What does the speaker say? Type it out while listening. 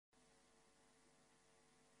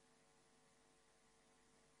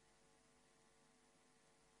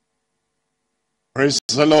Praise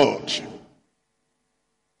the Lord.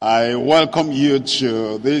 I welcome you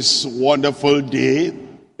to this wonderful day,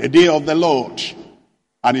 the day of the Lord.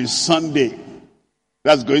 And it's Sunday.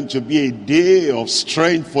 That's going to be a day of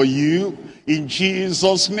strength for you in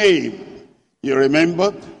Jesus' name. You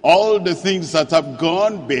remember all the things that have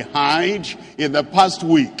gone behind in the past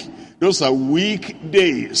week. Those are weak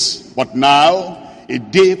days. But now, a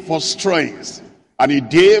day for strength. And a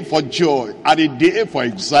day for joy, and a day for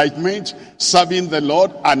excitement, serving the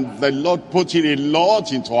Lord, and the Lord putting a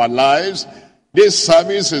lot into our lives. This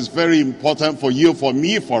service is very important for you, for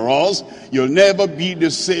me, for us. You'll never be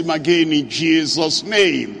the same again in Jesus'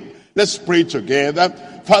 name. Let's pray together.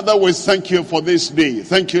 Father, we thank you for this day.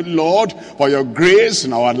 Thank you, Lord, for your grace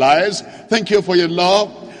in our lives. Thank you for your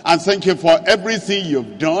love. And thank you for everything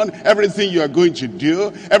you've done, everything you are going to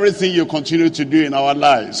do, everything you continue to do in our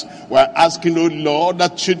lives. We're asking, oh Lord,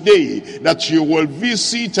 that today, that you will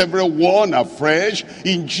visit everyone afresh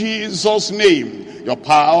in Jesus' name. Your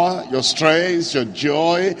power, your strength, your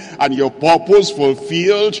joy, and your purpose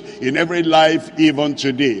fulfilled in every life even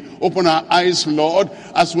today. Open our eyes, Lord,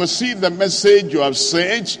 as we see the message you have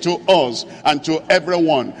sent to us and to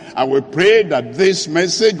everyone. And we pray that this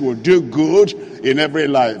message will do good in every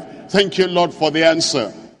life. Thank you, Lord, for the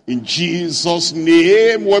answer. In Jesus'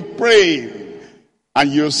 name we pray.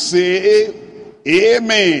 And you say,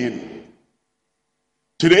 Amen.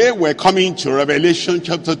 Today we're coming to Revelation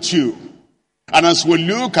chapter 2. And as we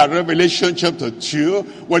look at Revelation chapter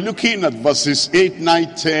 2, we're looking at verses 8,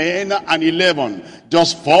 9, 10, and 11.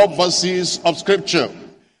 Just 4 verses of scripture.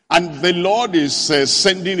 And the Lord is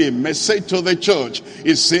sending a message to the church.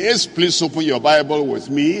 It says, please open your Bible with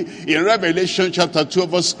me, in Revelation chapter 2,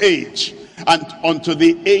 verse 8. And unto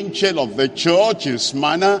the angel of the church in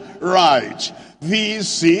Smyrna write, these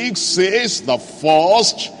 6 says the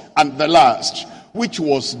first and the last, which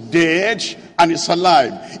was dead and is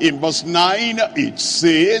alive. In verse 9 it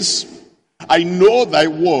says, I know thy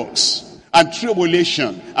works, and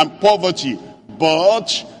tribulation, and poverty,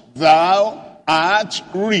 but thou art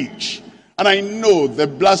rich. And I know the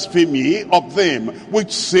blasphemy of them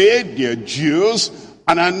which say they are Jews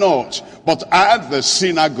and are not, but are the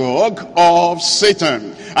synagogue of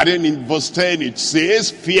Satan. And then in verse 10 it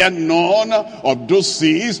says, fear none of those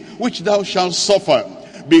things which thou shalt suffer.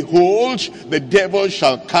 Behold, the devil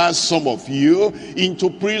shall cast some of you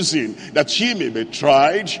into prison, that ye may be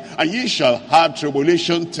tried, and ye shall have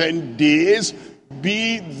tribulation 10 days.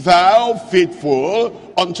 Be thou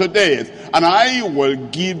faithful unto death, and I will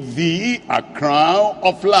give thee a crown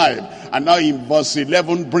of life. And now in verse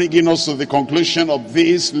 11, bringing us to the conclusion of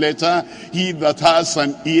this letter, he that has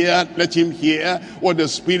an ear, let him hear what the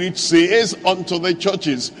Spirit says unto the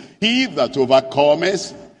churches. He that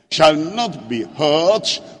overcometh shall not be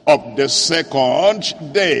hurt of the second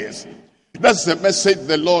death. That's the message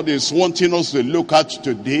the Lord is wanting us to look at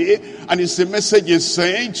today. And it's a message he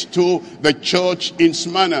sent to the church in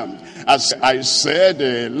Smyrna. As I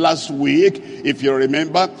said last week, if you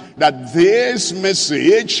remember, that this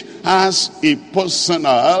message has a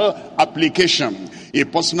personal application. A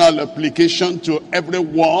personal application to every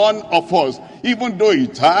one of us. Even though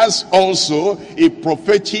it has also a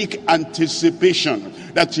prophetic anticipation.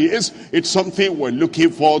 That is, it's something we're looking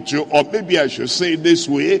forward to, or maybe I should say it this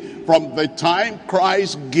way, from the time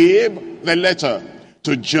Christ gave the letter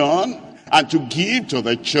to John, and to give to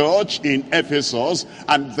the church in Ephesus,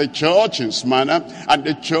 and the church in Smyrna, and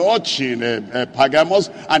the church in Pergamos,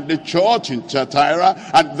 and the church in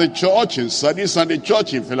Thyatira, and the church in Sardis, and the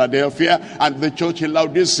church in Philadelphia, and the church in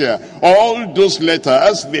Laodicea. All those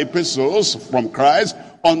letters, the epistles from Christ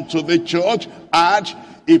unto the church, had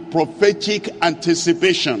a prophetic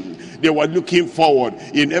anticipation. They were looking forward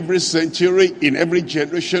in every century, in every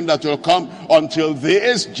generation that will come until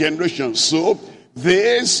this generation. So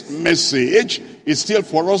this message is still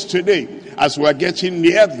for us today as we are getting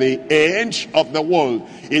near the end of the world.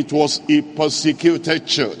 It was a persecuted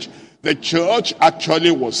church. The church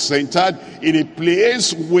actually was centered in a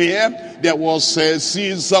place where there was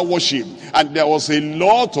Caesar worship, and there was a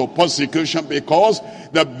lot of persecution because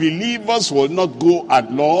the believers will not go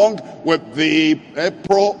along with the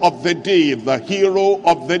emperor of the day, the hero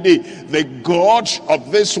of the day, the god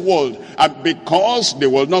of this world. And because they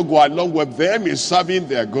will not go along with them in serving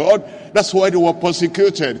their God, that's why they were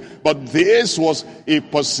persecuted. But this was a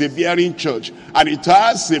persevering church, and it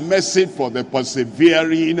has a message for the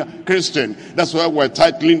persevering Christian. That's why we're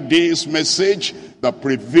titling this message, The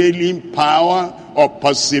Prevailing Power of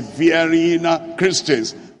Persevering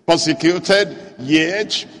Christians. Persecuted,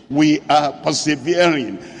 yet we are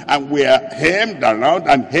persevering, and we are hemmed around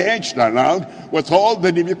and hedged around with all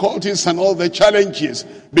the difficulties and all the challenges,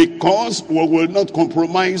 because we will not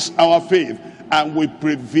compromise our faith, and we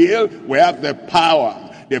prevail. We have the power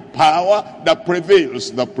that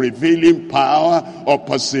prevails, the prevailing power of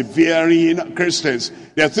persevering Christians.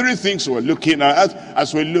 There are three things we're looking at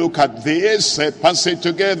as we look at this passage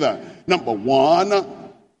together. Number one,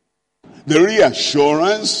 the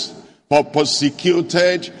reassurance for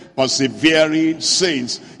persecuted, persevering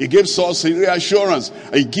saints. He gives us a reassurance.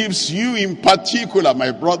 He gives you in particular,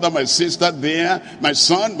 my brother, my sister there, my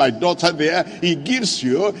son, my daughter there. He gives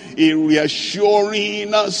you a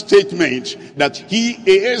reassuring statement that he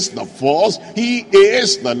is the first, he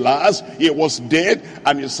is the last, he was dead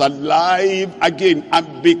and is alive again.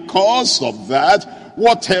 And because of that,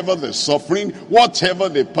 whatever the suffering, whatever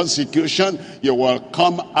the persecution, you will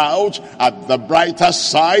come out at the brighter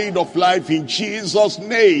side of life in Jesus'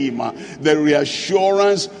 name. The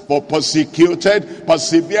reassurance for persecuted,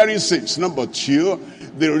 persevering saints. Number two,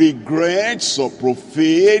 the regrets of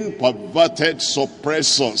profane, perverted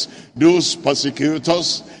suppressors. Those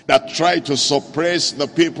persecutors that try to suppress the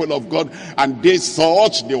people of God, and they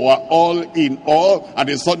thought they were all in all, and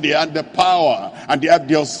they thought they had the power, and they had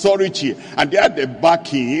the authority, and they had the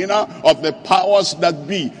backing of the powers that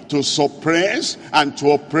be to suppress and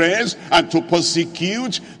to oppress and to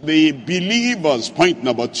persecute the believers. Point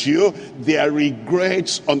number two, their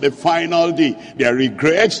regrets on the final day. Their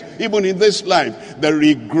regrets even in this life. The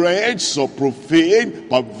regrets of profane,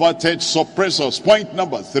 perverted suppressors. Point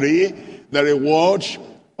number three, the reward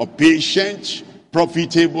of patient,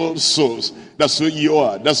 profitable souls. That's who you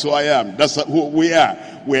are. That's who I am. That's who we are.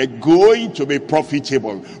 We're going to be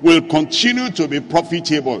profitable. We'll continue to be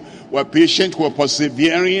profitable. We're patient, we're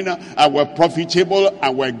persevering, and we're profitable,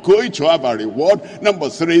 and we're going to have a reward. Number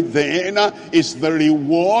three then is the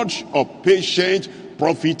reward of patient,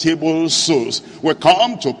 profitable souls. We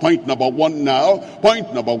come to point number one now.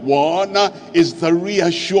 Point number one is the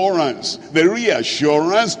reassurance. The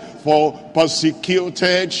reassurance for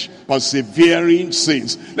persecuted, persevering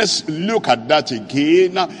saints. Let's look at that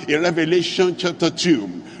again in Revelation chapter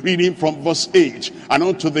 2. Reading from verse 8. And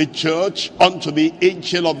unto the church, unto the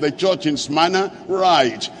angel of the church in Smyrna,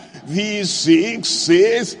 write, these things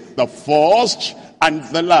says the first and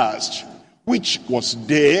the last, which was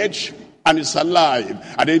dead and is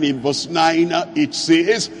alive. And then in verse 9 it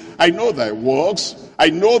says, I know thy works, I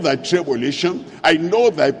know thy tribulation, I know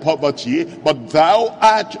thy poverty, but thou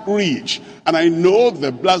art rich. And I know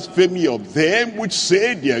the blasphemy of them which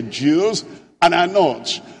say they are Jews and are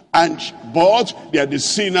not, but they are the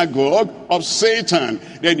synagogue of Satan.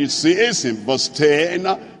 Then it says in verse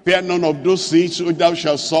 10, fear none of those things which thou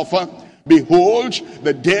shalt suffer. Behold,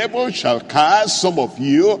 the devil shall cast some of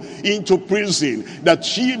you into prison,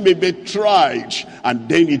 that ye may be tried. And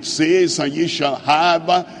then it says, and ye shall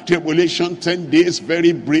have tribulation 10 days,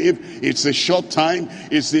 very brief. It's a short time.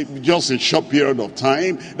 It's just a short period of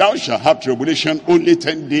time. Thou shalt have tribulation only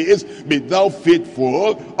 10 days. Be thou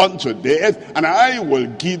faithful unto death, and I will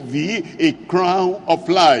give thee a crown of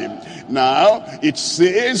life. Now, it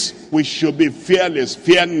says we should be fearless.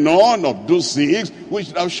 Fear none of those things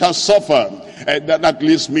which thou shalt suffer. And that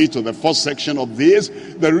leads me to the first section of this.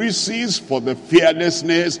 The reasons for the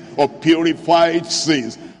fearlessness of purified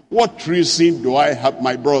saints. What reason do I have,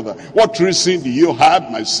 my brother? What reason do you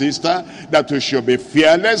have, my sister, that we should be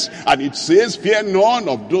fearless? And it says, fear none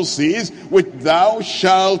of those things which thou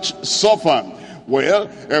shalt suffer. Well,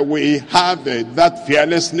 we have that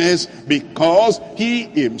fearlessness because he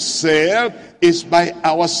himself is by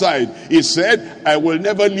our side. He said, I will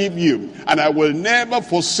never leave you and I will never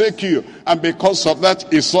forsake you. And because of that,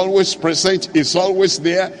 he's always present, he's always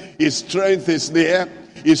there, his strength is there,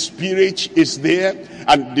 his spirit is there,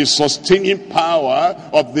 and the sustaining power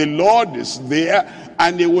of the Lord is there.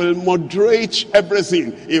 And he will moderate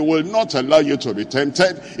everything. He will not allow you to be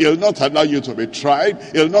tempted. He will not allow you to be tried.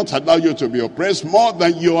 He will not allow you to be oppressed more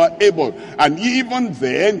than you are able. And even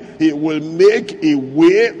then, he will make a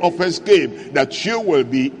way of escape that you will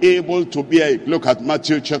be able to bear it. Look at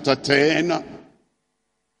Matthew chapter 10.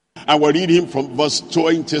 And we're reading from verse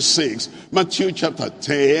 26. Matthew chapter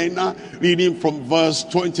 10, reading from verse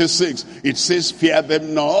 26. It says, fear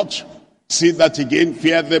them not. See that again,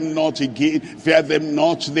 fear them not again, fear them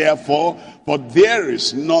not therefore, for there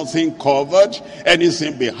is nothing covered,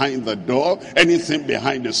 anything behind the door, anything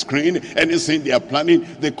behind the screen, anything they are planning,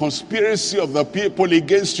 the conspiracy of the people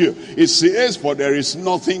against you. It says, for there is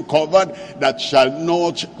nothing covered that shall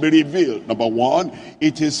not be revealed. Number one,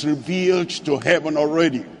 it is revealed to heaven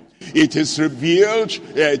already. It is revealed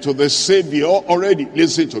to the Saviour already.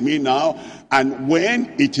 Listen to me now. and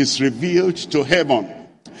when it is revealed to heaven.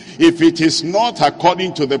 If it is not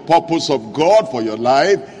according to the purpose of God for your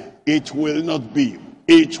life, it will not be.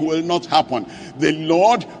 It will not happen. The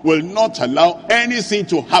Lord will not allow anything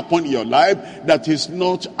to happen in your life that is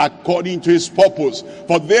not according to his purpose.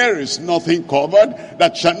 For there is nothing covered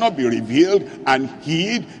that shall not be revealed, and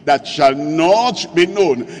hid that shall not be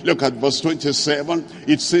known. Look at verse 27.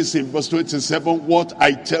 It says in verse 27, what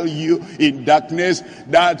I tell you in darkness,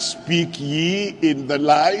 that speak ye in the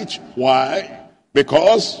light. Why?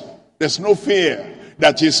 Because there's no fear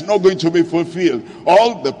that is not going to be fulfilled.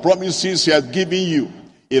 All the promises he has given you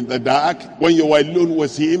in the dark, when you are alone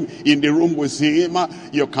with him, in the room with him,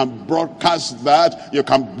 you can broadcast that, you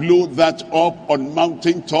can blow that up on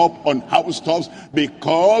mountaintop, on housetops,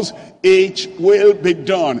 because it will be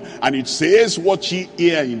done. And it says, what ye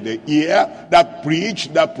hear in the ear, that preach,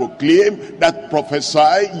 that proclaim, that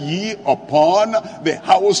prophesy ye upon the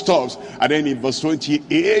housetops. And then in verse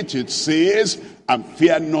 28 it says, and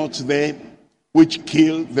fear not them which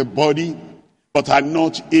kill the body, but are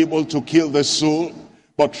not able to kill the soul,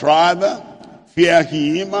 but rather fear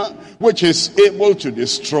him which is able to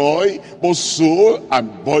destroy both soul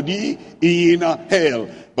and body in hell.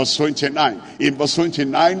 Verse 29. In verse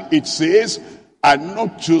 29 it says, and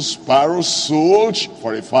not 2 sparrows sold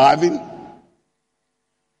for a farthing,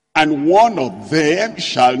 and one of them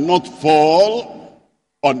shall not fall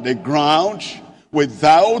on the ground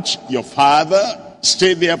without your Father.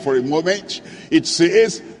 Stay there for a moment. It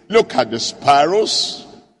says, look at the sparrows.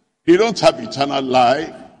 They don't have eternal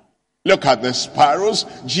life. Look at the sparrows.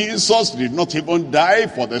 Jesus did not even die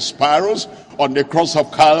for the sparrows on the cross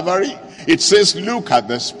of Calvary. It says, look at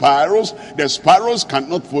the sparrows. The sparrows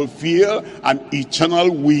cannot fulfill an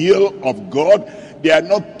eternal will of God. They are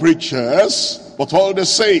not preachers, but all the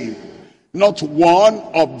same, not one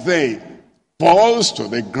of them falls to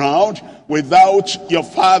the ground without your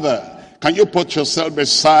Father. Can you put yourself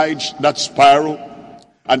beside that sparrow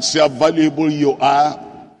and see how valuable you are,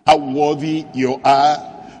 how worthy you are,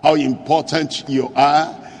 how important you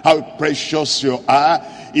are, how precious you are?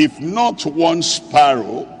 If not one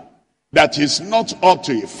sparrow that is not up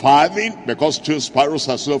to a farthing, because 2 sparrows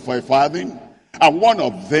are sold for a farthing, and one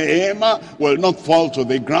of them will not fall to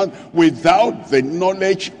the ground without the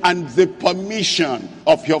knowledge and the permission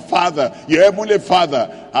of your Father, your heavenly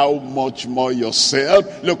Father, how much more yourself?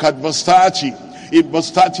 Look at verse 30. In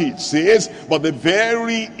verse 30 it says, but the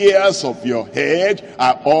very hairs of your head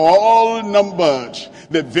are all numbered.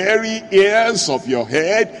 The very hairs of your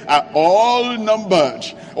head are all numbered.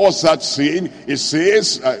 What's that saying? It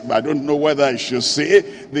says, I don't know whether I should say,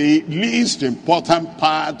 the least important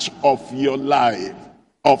part of your life,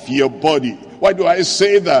 of your body. Why do I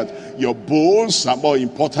say that? Your bones are more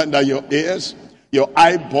important than your ears. Your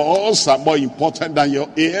eyeballs are more important than your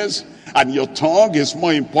ears. And your tongue is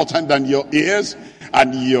more important than your ears.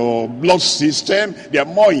 And your blood system, they are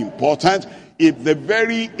more important. If the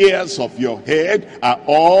very hairs of your head are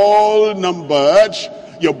all numbered,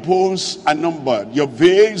 your bones are numbered, your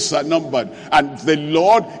veins are numbered, and the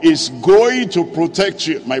Lord is going to protect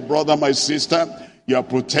you. My brother, my sister, you are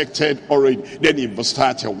protected already. Then in verse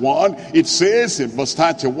 31, it says in verse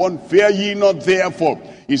 31, fear ye not therefore.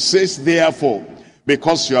 It says therefore,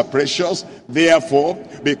 because you are precious, therefore,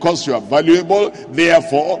 because you are valuable,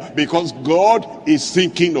 therefore, because God is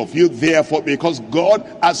thinking of you, therefore, because God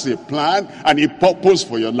has a plan and a purpose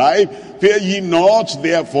for your life. Fear ye not,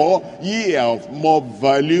 therefore, ye are of more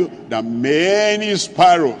value than many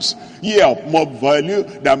sparrows. Ye are of more value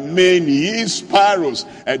than many sparrows.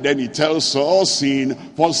 And then he tells us in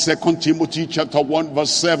 2 Timothy chapter 1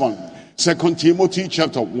 verse 7. 2 Timothy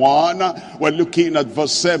chapter 1, we're looking at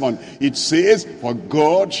verse 7. It says, for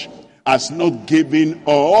God has not given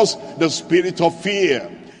us the spirit of fear.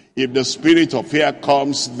 If the spirit of fear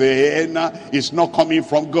comes, then it's not coming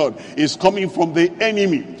from God. It's coming from the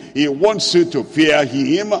enemy. He wants you to fear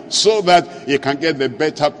him so that he can get the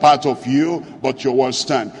better part of you, but you will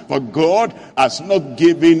stand. For God has not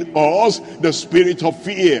given us the spirit of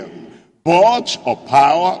fear, but of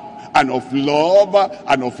power, and of love,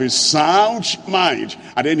 and of a sound mind.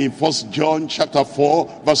 And then in 1 John chapter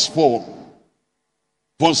 4 verse 4.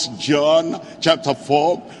 1 John chapter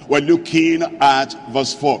 4, we're looking at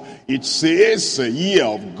verse 4. It says, ye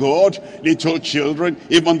are of God, little children,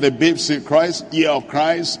 even the babes in Christ, ye are of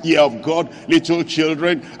Christ, ye are of God, little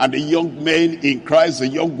children, and the young men in Christ, the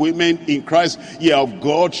young women in Christ, ye are of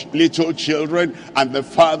God, little children, and the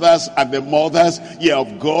fathers and the mothers, ye are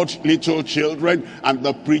of God, little children, and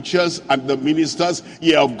the preachers and the ministers,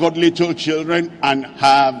 ye are of God, little children, and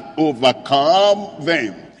have overcome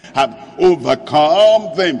them. have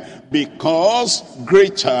overcome them, because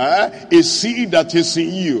greater is he that is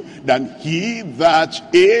in you than he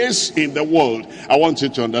that is in the world. I want you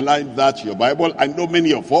to underline that in your Bible. I know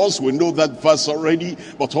many of us will know that verse already,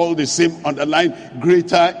 but all the same, underline,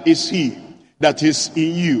 greater is he that is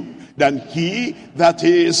in you than he that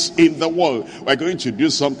is in the world. We're going to do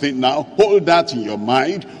something now. Hold that in your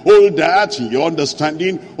mind. Hold that in your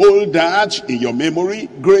understanding. Hold that in your memory.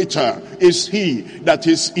 Greater is he that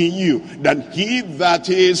is in you than he that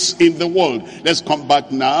is in the world. Let's come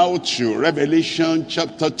back now to Revelation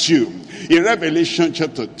chapter 2. In Revelation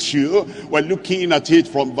chapter 2, we're looking at it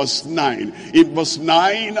from verse 9. In verse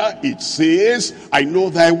 9, it says, I know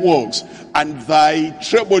thy works and thy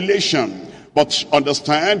tribulation. But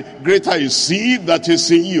understand, greater is he that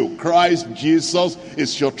is in you. Christ Jesus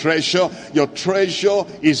is your treasure. Your treasure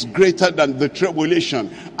is greater than the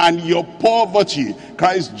tribulation. And your poverty,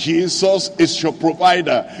 Christ Jesus is your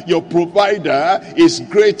provider. Your provider is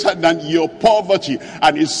greater than your poverty.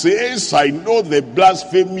 And he says, I know the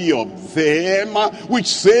blasphemy of them which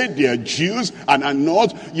say they are Jews and are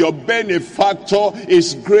not. Your benefactor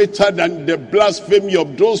is greater than the blasphemy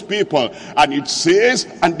of those people. And it says,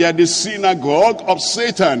 and they are the synagogue of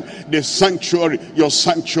Satan. The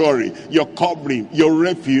sanctuary, your covering, your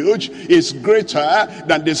refuge is greater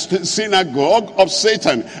than the synagogue of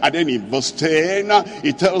Satan. And then in verse 10,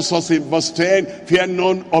 it tells us in verse 10, fear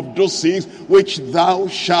none of those things which thou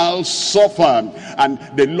shalt suffer. And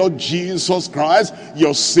the Lord Jesus Christ,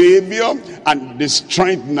 your Savior and the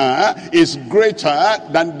strengthener, is greater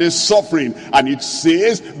than the suffering. And it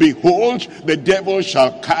says, behold, the devil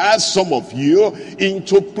shall cast some of you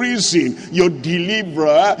into prison. Your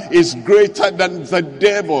deliverer is greater than the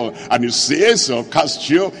devil. And it says, he'll cast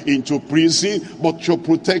you into prison, but your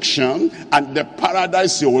protection and the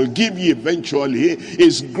paradise he will give you eventually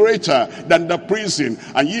is greater than the prison.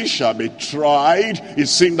 And ye shall be tried.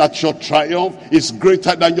 He's saying that your triumph is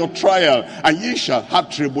greater than your trial. And ye shall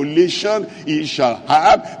have tribulation. Ye shall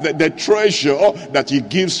have the treasure that he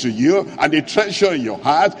gives to you. And the treasure in your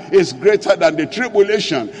heart is greater than the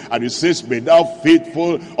tribulation. And it says, be thou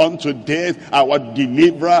faithful unto death. Our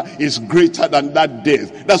deliverer is greater than that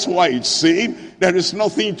death. That's why it's saying, there is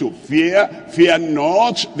nothing to fear. Fear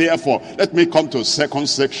not. Therefore, let me come to the second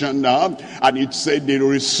section now. And it said the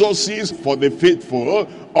resources for the faithful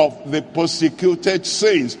of the persecuted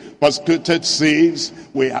saints. Persecuted saints,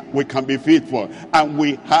 we can be faithful. And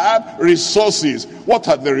we have resources. What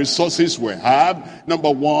are the resources we have? Number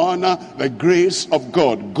one, the grace of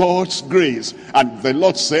God. God's grace. And the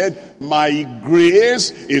Lord said, my grace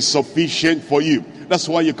is sufficient for you. That's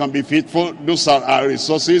why you can be faithful. Those are our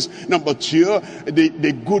resources. Number two,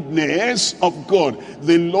 the goodness of God.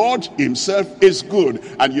 The Lord himself is good.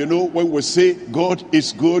 And you know, when we say God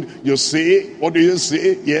is good, you say, what do you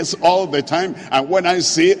say? Yes, all the time. And when I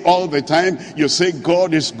say all the time, you say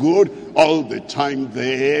God is good all the time.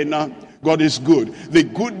 Then God is good. The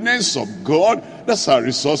goodness of God, that's our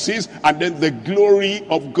resources. And then the glory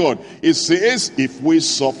of God. It says, if we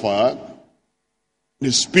suffer,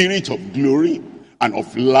 the spirit of glory and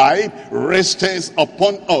of life rests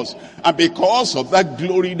upon us. And because of that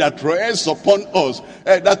glory that rests upon us,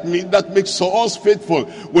 that makes us faithful.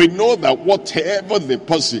 We know that whatever the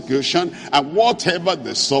persecution and whatever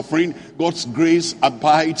the suffering, God's grace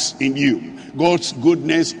abides in you. God's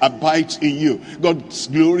goodness abides in you. God's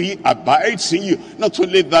glory abides in you. Not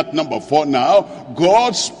only that, number 4 now,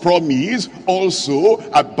 God's promise also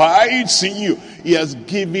abides in you. He has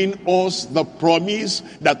given us the promise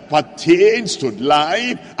that pertains to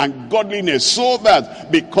life and godliness, so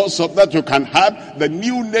that because of that you can have the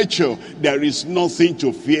new nature. There is nothing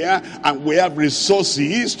to fear, and we have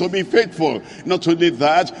resources to be faithful. Not only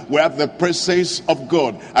that, we have the presence of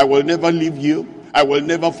God. I will never leave you. I will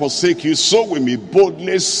never forsake you. So we may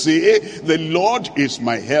boldly say, the Lord is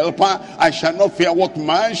my helper. I shall not fear what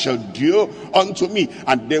man shall do unto me.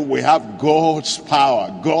 And then we have God's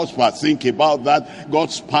power. God's power. Think about that.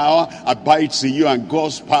 God's power abides in you, and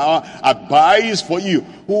God's power abides for you,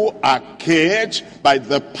 who are kept by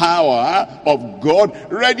the power of God,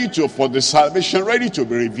 ready for the salvation, ready to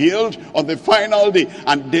be revealed on the final day.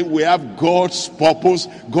 And then we have God's purpose.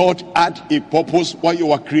 God had a purpose while you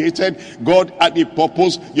were created. God had a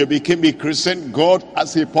purpose. You became a Christian. God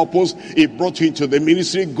has a purpose. He brought you into the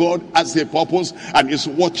ministry. God has a purpose and is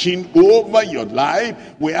watching over your life.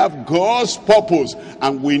 We have God's purpose,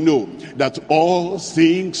 and we know that all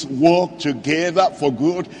things work together for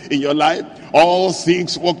good in your life. All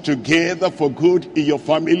things work together for good in your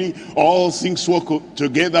family. All things work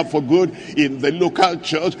together for good in the local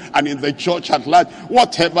church and in the church at large.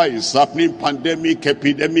 Whatever is happening, pandemic,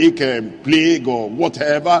 epidemic, plague, or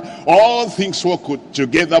whatever, all things work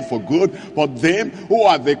together for good for them who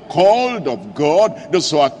are the called of God,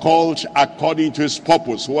 those who are called according to his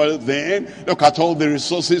purpose. Well then, look at all the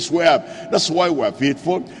resources we have. That's why we're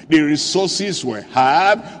faithful. The resources we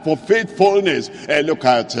have for faithfulness. Look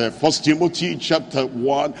at 1 Timothy chapter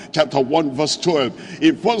 1 verse 12.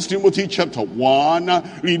 In 1 Timothy chapter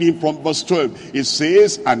 1, reading from verse 12, it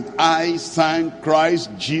says, and I thank Christ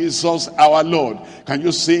Jesus our Lord. Can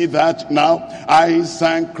you say that now? I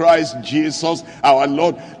thank Christ Jesus our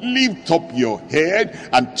Lord. Lift up your head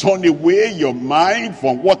and turn away your mind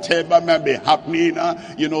from whatever may be happening.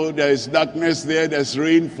 There's darkness there, there's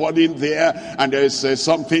rain falling there, and there's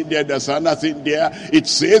something there, there's nothing there. It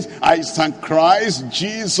says, I thank Christ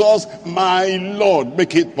Jesus my Lord.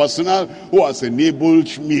 Make it personal. Who has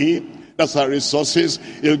enabled me? That's our resources.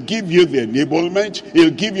 He'll give you the enablement.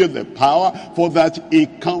 He'll give you the power, for that he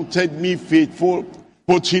counted me faithful,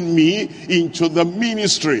 putting me into the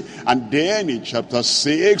ministry. And then in chapter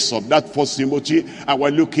 6 of that 1 Timothy, and we're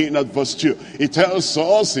looking at verse 2, it tells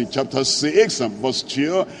us in chapter 6 and verse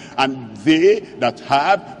 2, and they that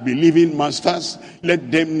have believing masters,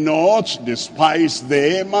 let them not despise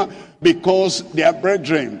them because they are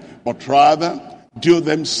brethren, but rather do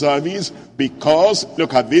them service because,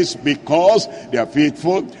 look at this, because they are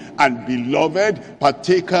faithful and beloved,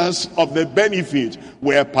 partakers of the benefit.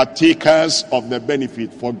 We are partakers of the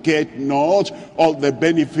benefit. Forget not all the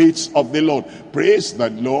benefits of the Lord. Praise the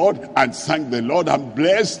Lord and thank the Lord and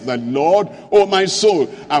bless the Lord, O my soul,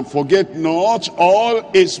 and forget not all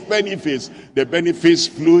his benefits. The benefits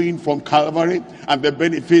flowing from Calvary and the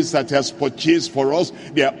benefits that he has purchased for us,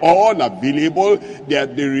 they are all available. They are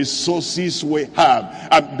the resources we have.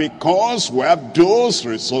 And because we have those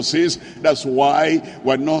resources, that's why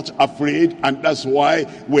we're not afraid, and that's why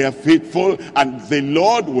we are faithful, and the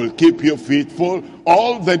Lord will keep you faithful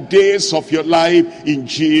all the days of your life in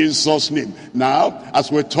Jesus' name. Now,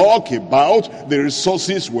 as we talk about the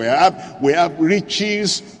resources we have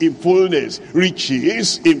riches in fullness.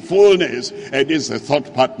 Riches in fullness. And this is the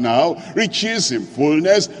third part now. Riches in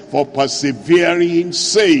fullness for persevering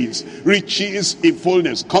saints. Riches in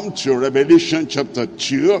fullness. Come to Revelation chapter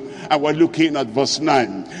 2, and we're looking at verse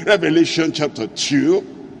 9. Revelation chapter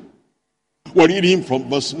 2. We're reading from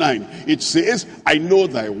verse 9. It says, I know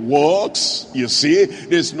thy works. You see,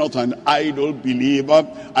 this is not an idle believer,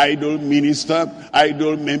 idle minister,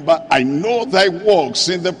 idle member. I know thy works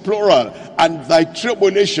in the plural, and thy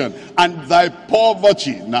tribulation, and thy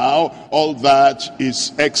poverty. Now, all that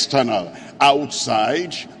is external.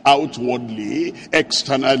 Outside, outwardly,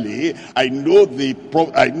 externally, I know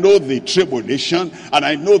the tribulation, and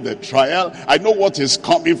I know the trial. I know what is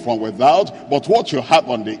coming from without, but what you have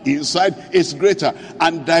on the inside is greater.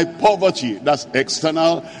 And thy poverty, that's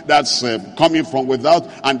external, that's coming from without,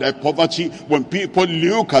 and thy poverty. When people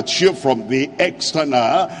look at you from the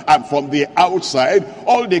external and from the outside,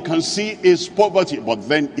 all they can see is poverty. But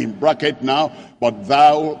then in bracket now, but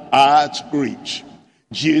thou art rich.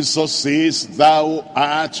 Jesus says, thou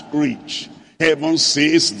art rich. Heaven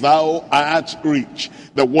says, thou art rich.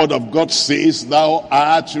 The word of God says, thou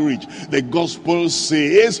art rich. The gospel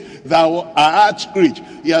says, thou art rich.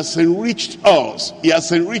 He has enriched us. He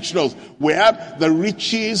has enriched us. We have the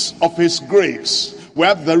riches of his grace. We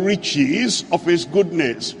have the riches of his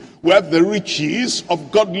goodness. We have the riches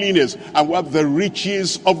of godliness, and we have the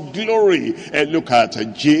riches of glory. And look at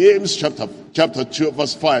James chapter 2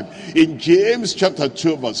 verse 5. In James chapter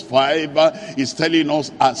 2 verse 5, he's telling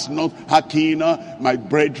us, as not hearken, my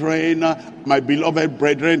brethren, my beloved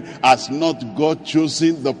brethren, has not God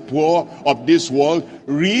chosen the poor of this world,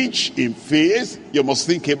 rich in faith? You must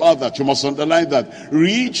think about that. You must underline that.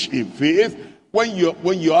 Rich in faith. When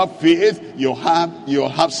you have faith, you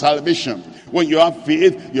have salvation. When you have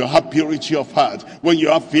faith, you have purity of heart. When you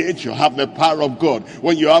have faith, you have the power of God.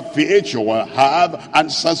 When you have faith, you will have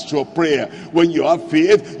answers to a prayer. When you have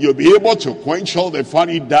faith, you'll be able to quench all the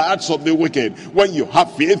fiery darts of the wicked. When you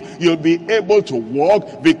have faith, you'll be able to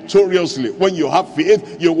walk victoriously. When you have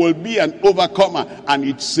faith, you will be an overcomer. And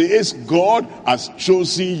it says God has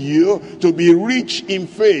chosen you to be rich in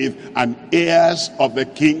faith and heirs of the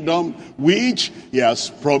kingdom, which he has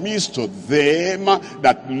promised to them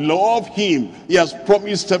that love him. He has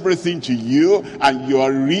promised everything to you, and you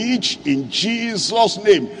are rich in Jesus'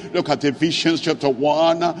 name. Look at Ephesians chapter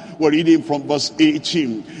 1. We're reading from verse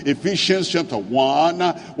 18. Ephesians chapter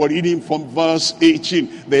 1. We're reading from verse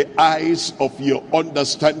 18. The eyes of your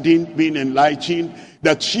understanding being enlightened,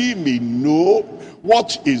 that ye may know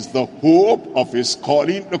What is the hope of his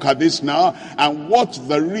calling? Look at this now. And what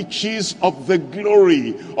the riches of the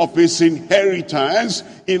glory of his inheritance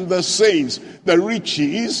in the saints. The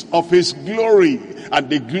riches of his glory and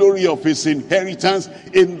the glory of his inheritance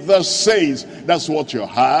in the saints. That's what you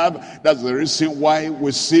have. That's the reason why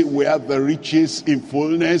we say we have the riches in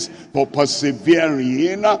fullness for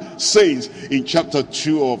persevering saints. In chapter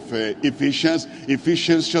 2 of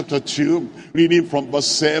Ephesians chapter 2, reading from verse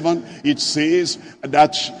 7, it says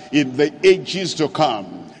that in the ages to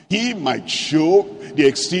come, he might show the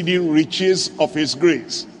exceeding riches of his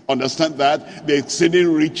grace. Understand that? The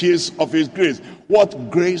exceeding riches of his grace.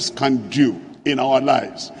 What grace can do in our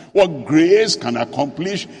lives. What grace can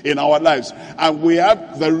accomplish in our lives. And we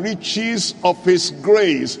have the riches of his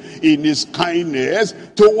grace in his kindness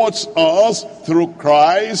towards us through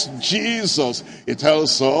Christ Jesus. It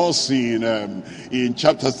tells us in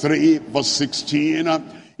chapter 3 verse 16,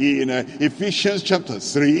 in Ephesians chapter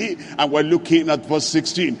 3, and we're looking at verse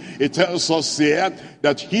 16. It tells us here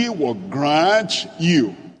that he will grant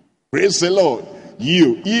you, praise the Lord,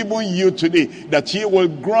 you, even you today, that he will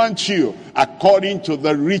grant you according to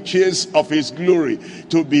the riches of his glory,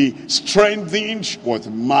 to be strengthened with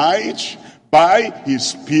might by his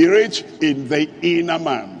spirit in the inner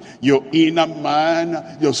man. Your inner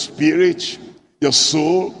man, your spirit, your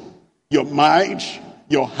soul, your mind,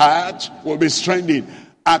 your heart will be strengthened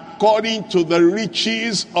according to the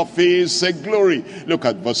riches of his glory. Look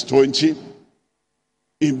at verse 20.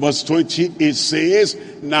 In verse 20 it says,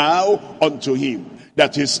 now unto him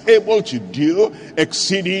that is able to do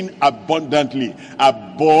exceeding abundantly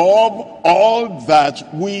above all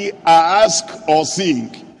that we ask or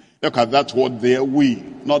think. Look at that word there, we,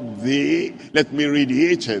 not they. Let me read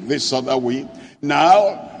it this other way.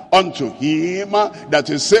 Now unto him that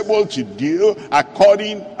is able to do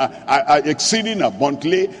according exceeding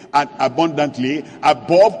abundantly and abundantly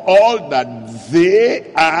above all that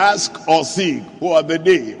they ask or think. Who are the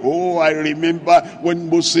they? Oh, I remember when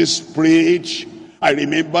Moses prayed. I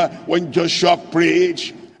remember when Joshua prayed.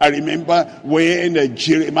 I remember when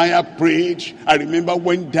Jeremiah prayed. I remember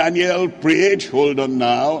when Daniel prayed. Hold on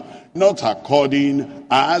now. Not according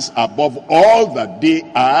as above all that they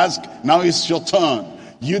ask. Now it's your turn.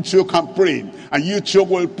 You too can pray, and you too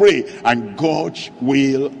will pray, and God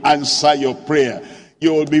will answer your prayer.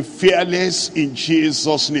 You will be fearless in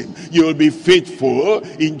Jesus' name. You will be faithful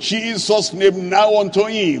in Jesus' name. Now unto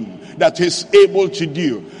him that is able to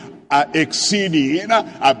do exceeding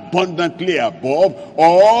abundantly above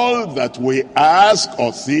all that we ask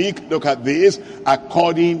or think. Look at this.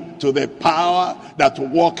 According to the power that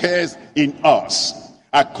worketh in us.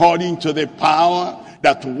 According to the power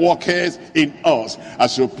that worketh in us.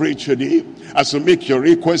 As you pray today, as you make your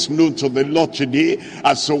request known to the Lord today,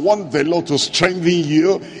 as you want the Lord to strengthen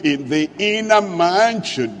you in the inner man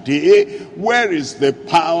today, where is the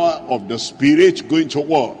power of the Spirit going to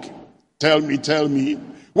work? Tell me.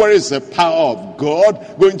 Where is the power of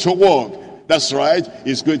God going to work? That's right,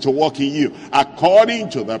 it's going to work in you. According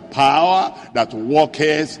to the power that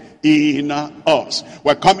worketh in us.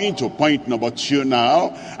 We're coming to point number 2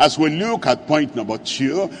 now. As we look at point number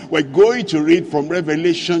 2, we're going to read from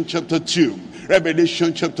Revelation chapter 2.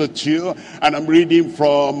 Revelation chapter 2, and I'm reading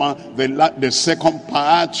from the second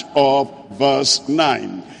part of verse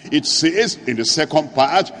 9. It says in the second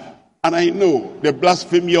part, and I know the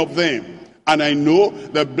blasphemy of them, and I know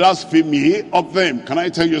the blasphemy of them. Can I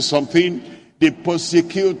tell you something? The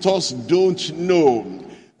persecutors don't know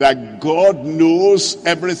that God knows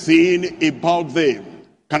everything about them.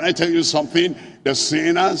 Can I tell you something? The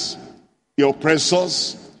sinners, the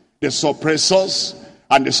oppressors, the suppressors,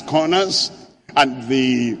 and the scorners, and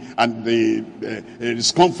the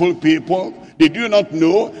scornful people, they do not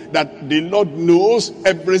know that the Lord knows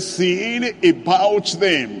everything about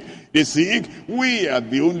them. They think we are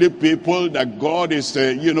the only people that God is,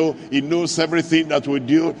 he knows everything that we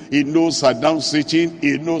do. He knows our down sitting.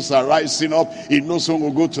 He knows our rising up. He knows when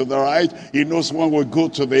we go to the right. He knows when we go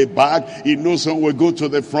to the back. He knows when we go to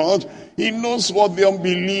the front. He knows what the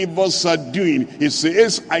unbelievers are doing. He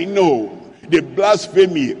says, I know the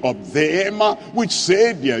blasphemy of them which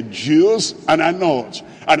say they are Jews and are not,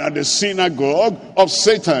 and are the synagogue of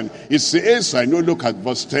Satan. He says, I know, look at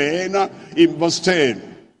verse 10. In verse 10.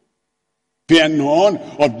 Fear none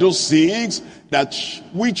of those things that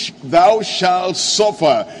which thou shalt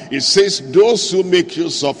suffer. It says, those who make you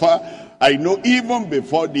suffer, I know even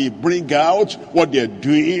before they bring out what they're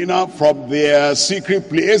doing from their secret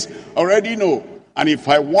place, already know. And if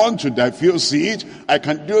I want to diffuse it, I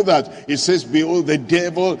can do that. It says, behold, the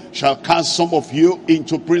devil shall cast some of you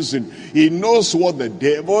into prison. He knows what the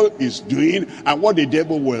devil is doing and what the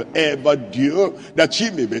devil will ever do, that ye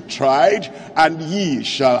may be tried, and ye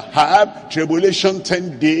shall have tribulation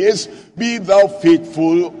 10 days. Be thou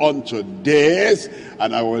faithful unto death,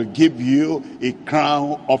 and I will give you a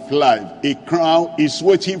crown of life. A crown is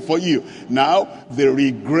waiting for you. Now, the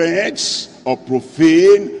regrets of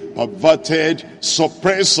profane, perverted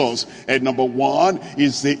suppressors. And number one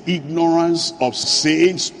is the ignorance of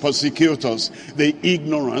saints, persecutors. The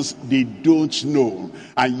ignorance, they don't know.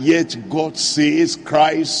 And yet God says,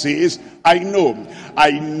 Christ says, I know.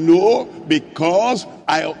 I know because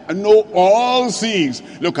I know all things.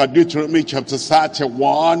 Look at Deuteronomy chapter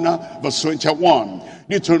 31, verse 21.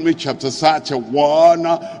 Deuteronomy chapter 31,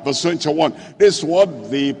 verse 21. This is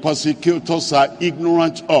what the persecutors are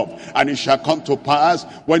ignorant of. And it shall come to pass,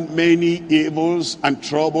 when many evils and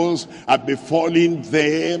troubles are befalling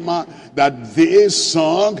them, that this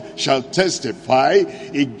song shall testify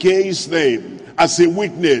against them as a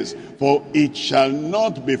witness. For it shall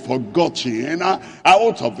not be forgotten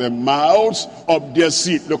out of the mouths of their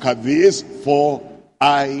seed. Look at this. For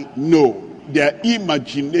I know their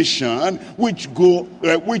imagination which go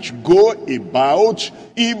about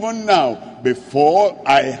even now, before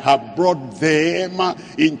I have brought them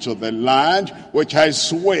into the land which I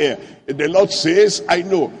swear. The Lord says, I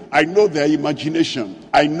know their imagination,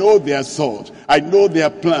 I know their thoughts, I know their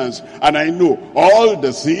plans, and I know all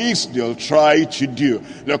the things they'll try to do.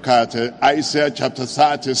 Look at Isaiah chapter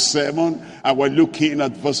 37, and we're looking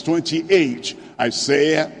at verse 28.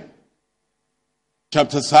 Isaiah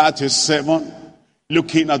chapter 37,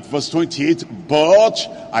 looking at verse 28.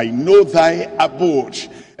 But I know thy abode.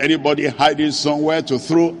 Anybody hiding somewhere to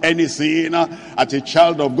throw anything at a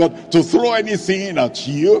child of God, to throw anything at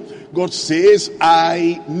you, God says,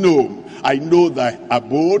 I know thy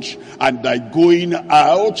abode, and thy going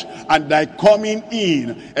out, and thy coming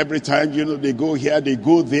in. Every time, they go here, they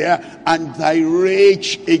go there, and thy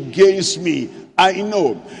rage against me, I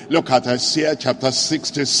know. Look at Isaiah chapter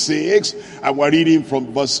 66, and we're reading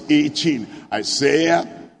from verse 18.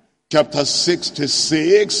 Isaiah chapter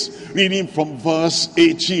 66, reading from verse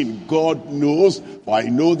 18. God knows, for I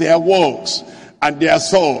know their works and their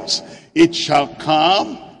thoughts. It shall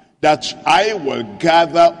come that I will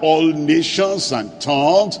gather all nations and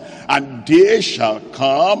tongues, and they shall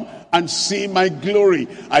come and see my glory.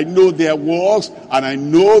 I know their works and I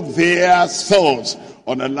know their thoughts.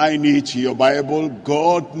 Underline it in your Bible.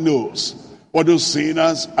 God knows. What those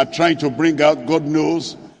sinners are trying to bring out, God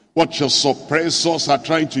knows. What your suppressors are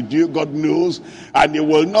trying to do, God knows. And He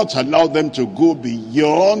will not allow them to go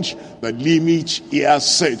beyond the limit He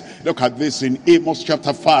has set. Look at this in Amos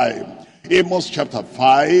chapter 5. Amos chapter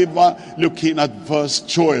 5, looking at verse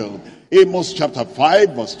 12. Amos chapter 5,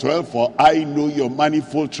 verse 12. For I know your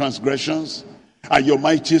manifold transgressions and your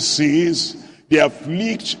mighty sins. They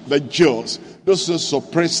afflict the just. Those who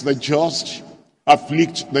suppress the just,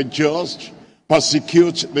 afflict the just,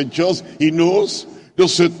 persecute the just. He knows.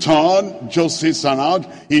 Those who turn justice around,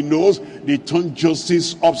 He knows. They turn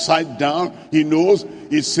justice upside down, He knows.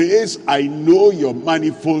 He says, I know your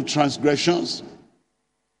manifold transgressions.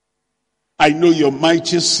 I know your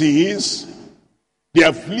mighty sins. They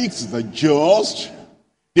afflict the just.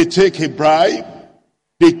 They take a bribe.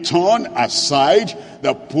 They turn aside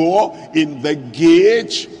the poor in the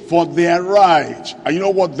gate for their right. And you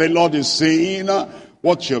know what the Lord is saying?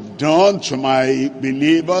 What you've done to my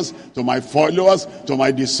believers, to my followers, to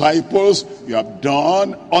my disciples, you have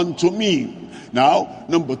done unto me. Now,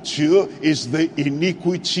 number two is the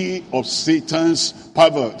iniquity of Satan's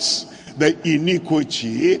perverts. The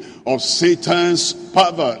iniquity of Satan's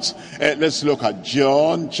perverts. Let's look at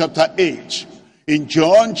John chapter 8. In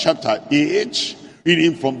John chapter 8,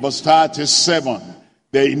 reading from verse 37,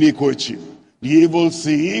 the iniquity, the evil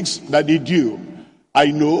things that they do. I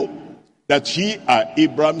know that ye are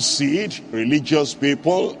Abraham's seed, religious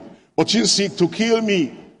people, but you seek to kill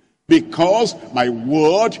me, because my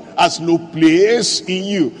word has no place in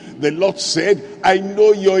you. The Lord said, I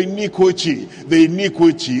know your iniquity, the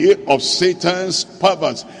iniquity of Satan's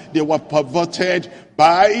perverts. They were perverted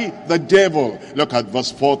by the devil. Look at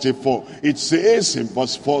verse 44. It says in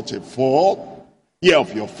verse 44, ye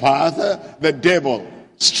of your father, the devil,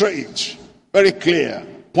 straight, very clear,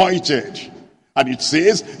 pointed. And it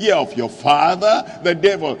says, ye of your father, the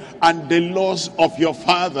devil, and the laws of your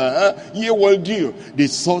father ye will do. They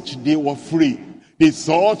thought they were free. They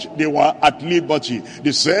thought they were at liberty.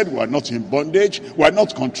 They said, we're not in bondage. We're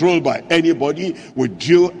not controlled by anybody. We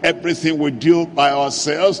do everything we do by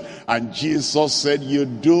ourselves. And Jesus said, you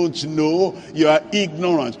don't know. You are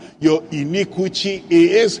ignorant. Your iniquity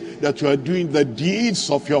is that you are doing the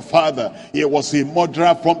deeds of your father. He was a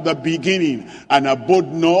murderer from the beginning and abode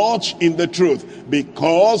not in the truth,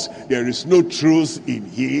 because there is no truth in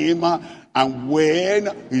him. And when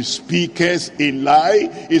he speaketh a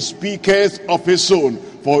lie, he speaketh of his own,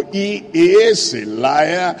 for he is a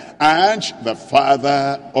liar and the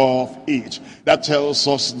father of it. That tells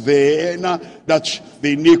us then that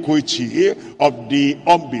the iniquity of the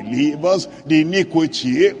unbelievers, the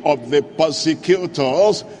iniquity of the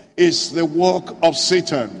persecutors, is the work of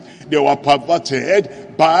Satan. They were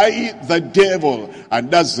perverted by the devil, and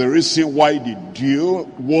that's the reason why they do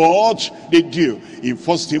what they do. In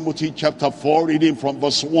 1 Timothy chapter 4, reading from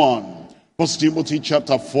verse 1. 1 Timothy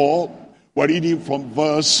chapter 4, we're reading from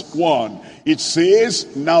verse 1. It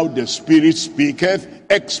says, now the Spirit speaketh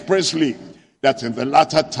expressly, that in the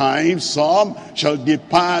latter times some shall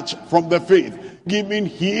depart from the faith, giving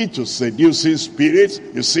heed to seducing spirits.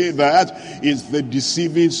 You see, that is the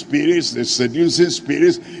deceiving spirits, the seducing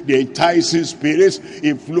spirits, the enticing spirits,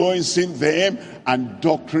 influencing them, and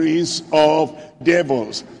doctrines of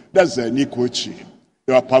devils. That's the iniquity.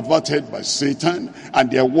 They are perverted by Satan, and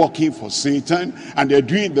they are working for Satan, and they're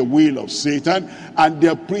doing the will of Satan, and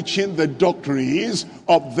they're preaching the doctrines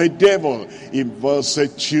of the devil. In verse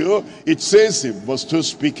 2, it says in verse 2,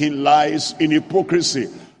 speaking lies in hypocrisy,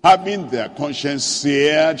 having their conscience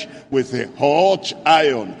seared with a hot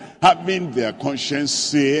iron. Having their conscience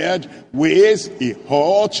seared with a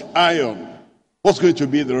hot iron. What's going to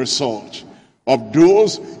be the result of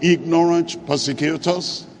those ignorant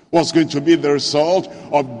persecutors? What's going to be the result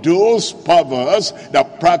of those perverts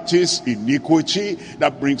that practice iniquity?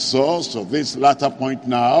 That brings us to this latter point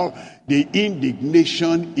now. The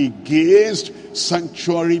indignation against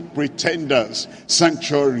sanctuary pretenders.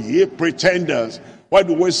 Sanctuary pretenders. Why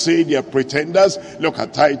do we say they are pretenders? Look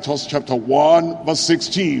at Titus chapter 1 verse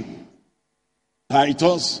 16.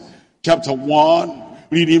 Titus chapter 1,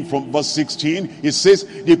 reading from verse 16. It says,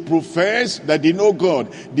 they profess that they know God.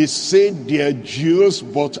 They say they are Jews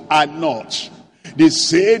but are not. They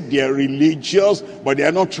say they are religious but they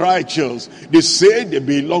are not righteous. They say they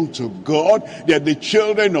belong to God. They are the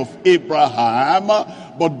children of Abraham,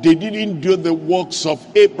 but they didn't do the works of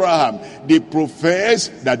Abraham. They profess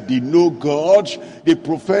that they know God. They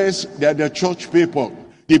profess that they're church people.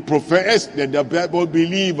 They profess that they're Bible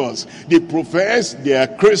believers. They profess they are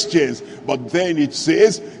Christians. But then it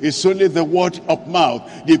says it's only the word of mouth.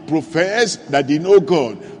 They profess that they know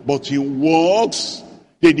God, but in works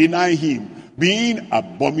they deny him, being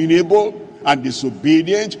abominable and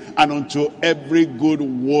disobedient, and unto every good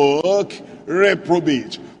work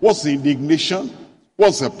reprobate. What's the indignation?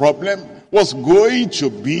 What's the problem? What's going to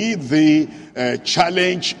be the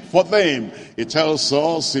challenge for them? It tells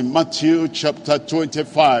us in Matthew chapter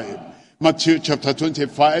 25. Matthew chapter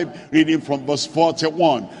 25, reading from verse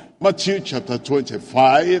 41. Matthew chapter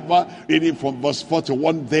 25, reading from verse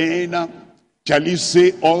 41. Then shall he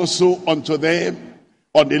say also unto them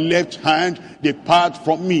on the left hand, depart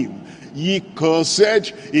from me, ye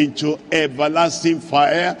cursed, into everlasting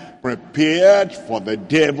fire, prepared for the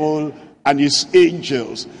devil and his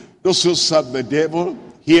angels. Those who serve the devil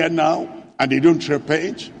here now, and they don't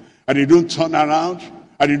repent, and they don't turn around,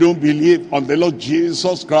 and they don't believe on the Lord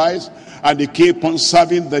Jesus Christ, and they keep on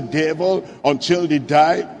serving the devil until they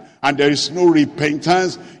die, and there is no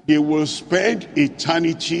repentance, they will spend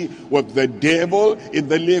eternity with the devil in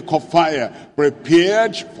the lake of fire,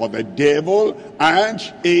 prepared for the devil and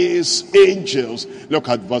his angels. Look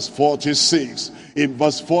at verse 46. In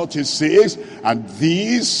verse 46, and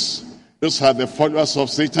those are the followers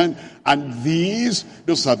of Satan, and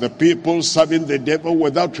those are the people serving the devil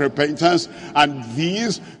without repentance, and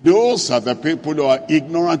those are the people who are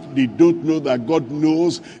ignorant. They don't know that God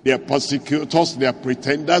knows. They are persecutors, they are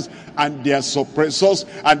pretenders, and they are suppressors,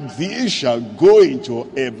 and these shall go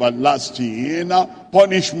into everlasting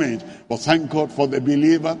punishment. But thank God for the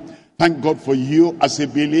believer. Thank God for you as a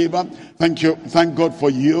believer. Thank God for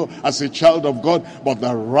you as a child of God. But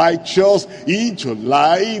the righteous into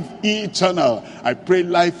life eternal. I pray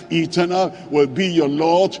life eternal will be your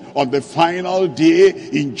Lord on the final day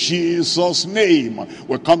in Jesus' name.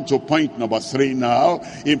 We come to point number 3 now.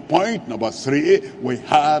 In point number 3, we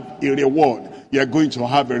have a reward. You're going to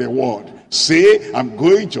have a reward. Say, I'm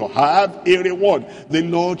going to have a reward. The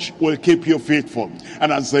Lord will keep you faithful. And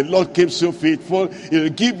as the Lord keeps you faithful, he'll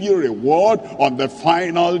give you reward on the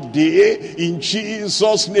final day in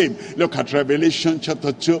Jesus' name. Look at Revelation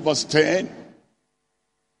chapter 2 verse 10.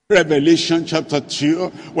 Revelation chapter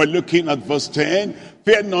 2, we're looking at verse 10.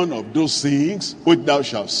 Fear none of those things which thou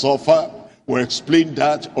shalt suffer. We explained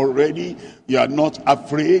that already. You are not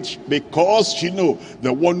afraid because you know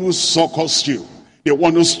the one who succors you, the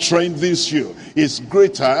one who strengthens you, is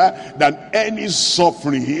greater than any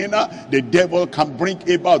suffering the devil can bring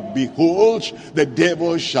about. Behold, the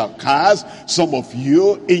devil shall cast some of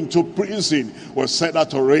you into prison. We said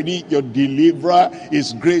that already. Your deliverer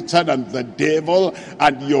is greater than the devil,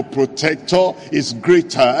 and your protector is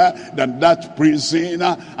greater than that prison,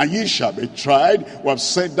 and ye shall be tried. We have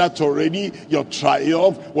said that already. Your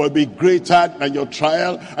triumph will be greater than your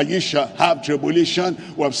trial, and you shall have tribulation.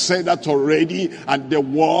 We have said that already. And the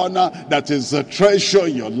one that is the treasure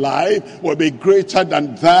in your life will be greater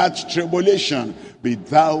than that tribulation. Be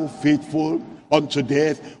thou faithful unto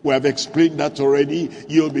death. We have explained that already.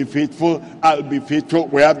 You'll be faithful, I'll be faithful.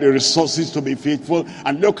 We have the resources to be faithful.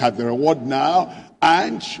 And look at the reward now.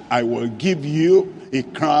 And I will give you a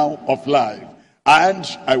crown of life. And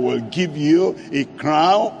I will give you a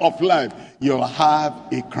crown of life. You'll have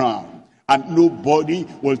a crown. And nobody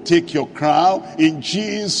will take your crown in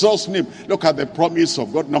Jesus' name. Look at the promise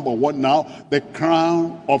of God. Number one now, the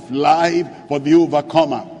crown of life for the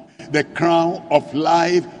overcomer. The crown of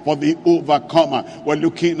life for the overcomer. We're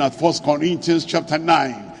looking at 1 Corinthians chapter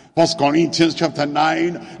 9. 1 Corinthians chapter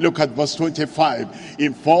 9, look at verse 25.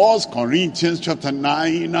 In 1 Corinthians chapter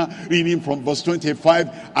 9, reading from verse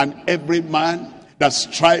 25, and every man that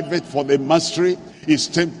striveth for the mastery is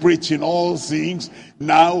temperate in all things.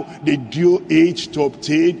 Now the due age to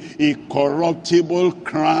obtain a corruptible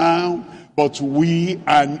crown, but we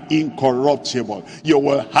an incorruptible. You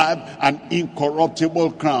will have an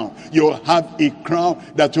incorruptible crown. You will have a crown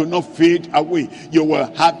that will not fade away. You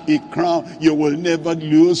will have a crown you will never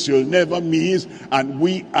lose, you'll never miss. And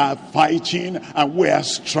we are fighting and we are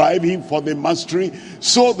striving for the mastery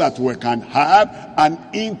so that we can have an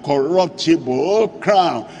incorruptible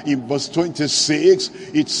crown. In verse 26,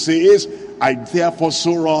 it says, I therefore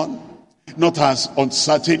so run, not as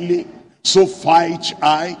uncertainly, so fight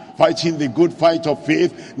I, fighting the good fight of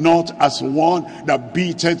faith, not as one that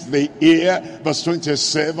beateth the air. Verse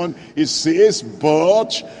 27, it says,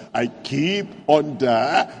 but I keep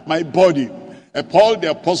under my body. Paul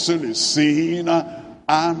the apostle is saying,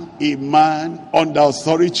 I'm a man under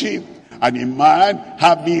authority, and a man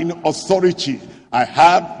having authority. I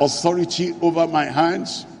have authority over my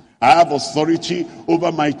hands. I have authority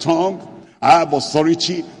over my tongue. I have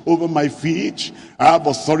authority over my feet. I have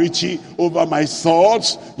authority over my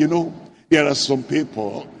thoughts. You know, there are some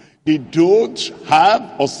people, they don't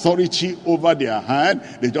have authority over their hand.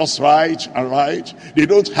 They just write and write. They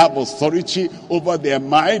don't have authority over their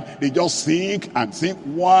mind. They just think and think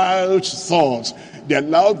wild thoughts. They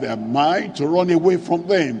allow their mind to run away from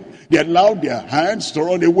them. They allow their hands to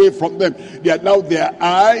run away from them. They allow their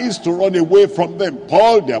eyes to run away from them.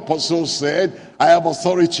 Paul the apostle said, I have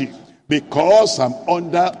authority. Because I'm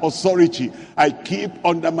under authority, I keep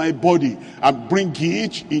under my body and bring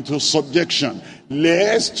it into subjection,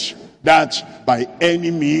 lest that by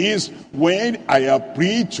any means, when I have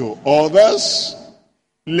preached to others,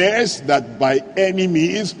 lest that by any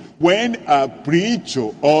means, when I preach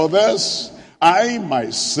to others, I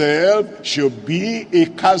myself should be a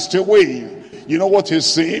castaway. You know what he's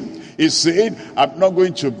saying? He's saying, I'm not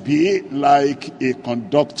going to be like a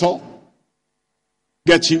conductor,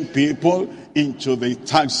 getting people into the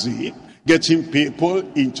taxi, getting people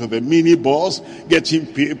into the minibus, getting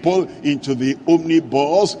people into the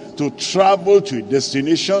omnibus to travel to a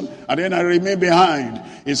destination, and then I remain behind.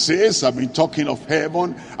 It says, I've been talking of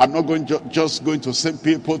heaven. I'm not just going to send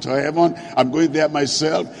people to heaven. I'm going there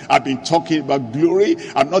myself. I've been talking about glory.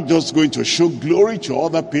 I'm not just going to show glory to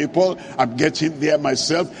other people. I'm getting there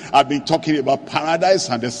myself. I've been talking about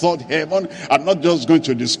paradise and the third heaven. I'm not just going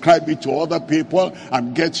to describe it to other people.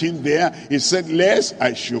 I'm getting there. He said, lest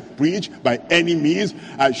I should preach by any means,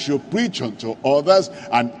 I should preach unto others,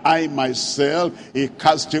 and I myself a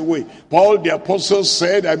castaway. Paul the apostle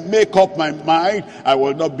said, I make up my mind, I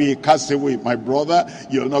will not be a castaway. My brother,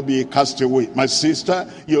 you'll not be a castaway. My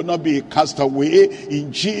sister, you'll not be a castaway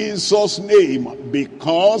in Jesus' name,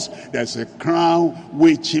 because there's a crown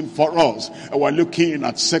waiting for us. And we're looking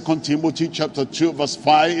at 2 Timothy chapter 2 verse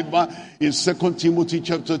 5. In 2 Timothy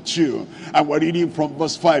chapter 2, and we're reading from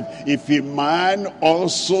verse 5. If a man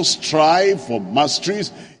also strive for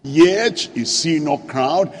masteries, yet he see no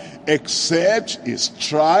crown, except he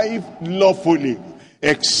strive lawfully.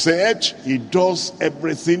 Except he does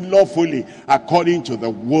everything lawfully according to the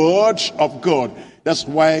word of God. That's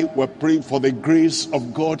why we're praying for the grace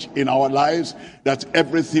of God in our lives, that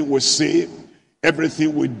everything we say,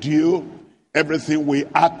 everything we do, Everything we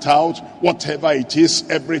act out, whatever it is,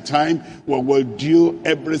 every time we will do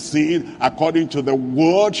everything according to the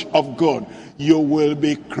word of God. You will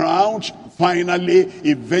be crowned finally,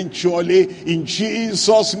 eventually, in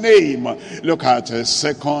Jesus' name. Look at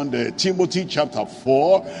 2 Timothy chapter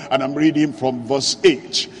 4, and I'm reading from verse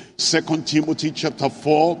 8. 2 Timothy chapter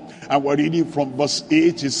 4, and we're reading from verse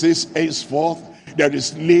 8. It says, henceforth there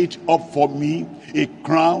is laid up for me a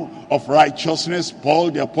crown of righteousness.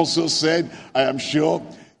 Paul the apostle said, I am sure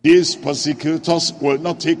these persecutors will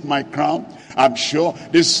not take my crown. I'm sure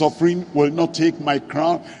this suffering will not take my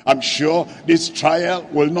crown. I'm sure this trial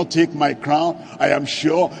will not take my crown. I am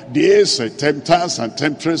sure these tempters and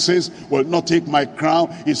temptresses will not take my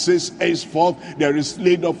crown. He says, henceforth there is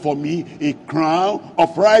laid up for me a crown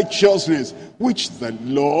of righteousness, which the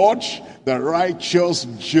Lord, the righteous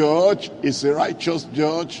judge, is a righteous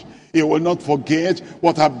judge. He will not forget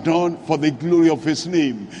what I've done for the glory of his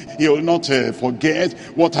name. He will not forget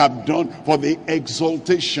what I've done for the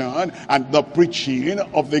exaltation and the preaching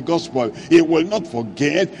of the gospel. He will not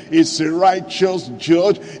forget. He's a righteous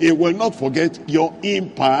judge. He will not forget your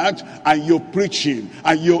impact and your preaching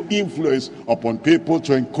and your influence upon people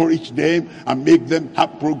to encourage them and make them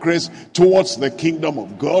have progress towards the kingdom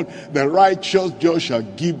of God. The righteous judge shall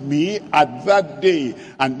give me at that day,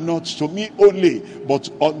 and not to me only, but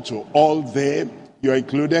unto all them. You are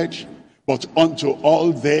included. But unto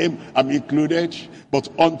all them I'm included. But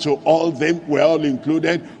unto all them we're all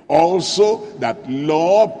included. Also that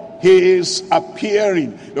love is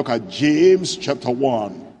appearing. Look at James chapter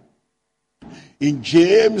 1. In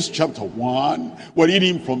James chapter 1, we're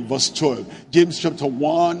reading from verse 12. James chapter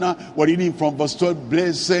 1, we're reading from verse 12.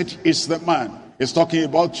 Blessed is the man. It's talking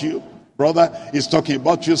about you, brother. He's talking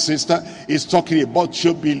about you, sister. He's talking about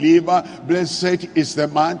you, believer. Blessed is the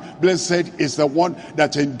man. Blessed is the one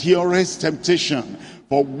that endures temptation.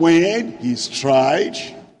 For when he's tried,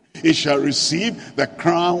 he shall receive the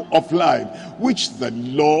crown of life, which the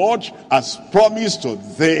Lord has promised to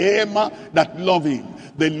them that love him.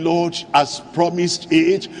 The Lord has promised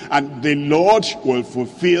it, and the Lord will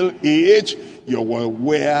fulfill it. You will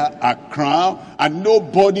wear a crown, and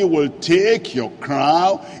nobody will take your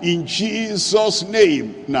crown in Jesus'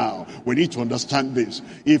 name. Now, we need to understand this.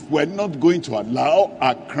 If we're not going to allow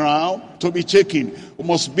a crown to be taken, we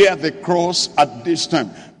must bear the cross at this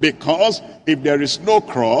time. Because if there is no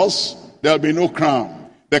cross, there'll be no crown.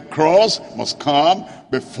 The cross must come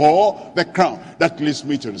before the crown. That leads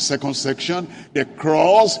me to the second section. The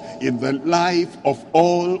cross in the life of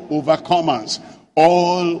all overcomers.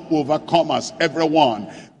 All overcomers, everyone.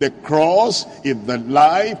 The cross in the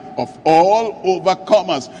life of all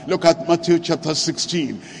overcomers. Look at Matthew chapter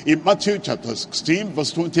 16. In Matthew chapter 16,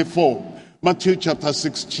 verse 24. Matthew chapter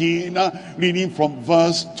 16, reading from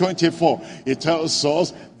verse 24. It tells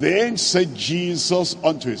us, then said Jesus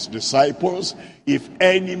unto his disciples, if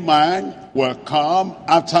any man will come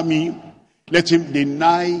after me, let him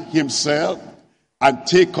deny himself and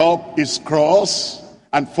take up his cross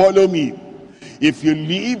and follow me. If you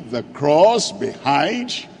leave the cross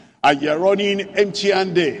behind and you're running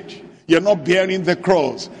empty-handed, you're not bearing the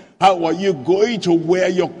cross, how are you going to wear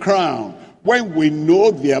your crown? When we know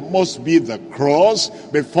there must be the cross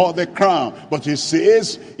before the crown. But he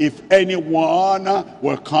says, if anyone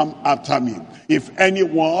will come after me, if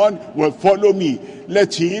anyone will follow me,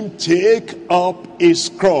 let him take up his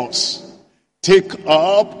cross. Take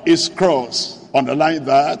up his cross. Underline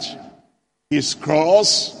that. His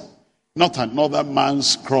cross, not another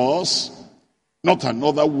man's cross, not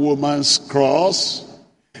another woman's cross,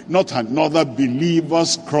 not another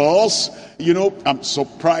believer's cross. You know, I'm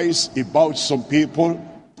surprised about some people.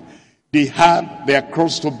 They have their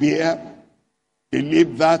cross to bear. They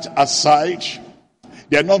leave that aside.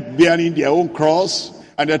 They're not bearing their own cross,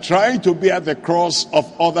 and they're trying to bear the cross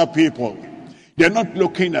of other people. They're not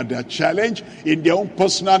looking at their challenge in their own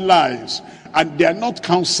personal lives. And they're not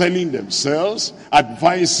counseling themselves,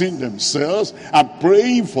 advising themselves, and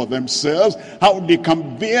praying for themselves how they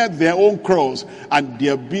can bear their own cross. And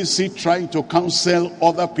they're busy trying to counsel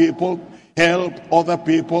other people, help other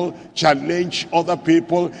people, challenge other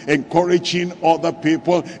people, encouraging other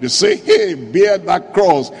people. They say, hey, bear that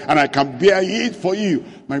cross, and I can bear it for you.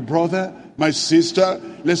 My brother, my sister,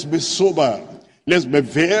 let's be sober. Let's be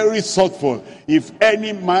very thoughtful. If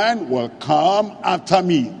any man will come after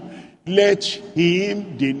me, let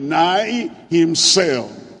him deny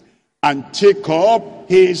himself and take up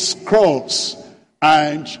his cross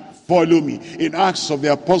and follow me. In Acts of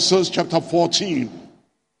the Apostles chapter 14.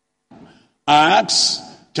 Acts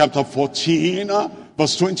chapter 14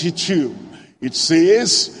 verse 22. It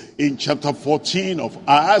says in chapter 14 of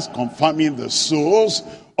Acts, confirming the souls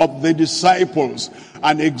of the disciples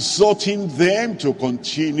and exhorting them to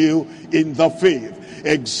continue in the faith.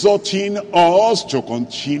 Exhorting us to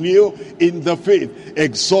continue in the faith.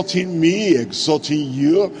 Exhorting me, exhorting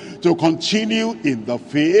you to continue in the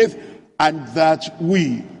faith, and that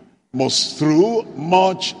we must through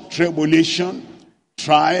much tribulation,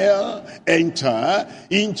 trial, enter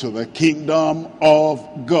into the kingdom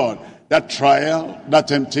of God. That trial, that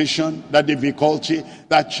temptation, that difficulty,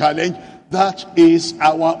 that challenge, that is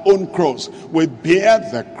our own cross. We bear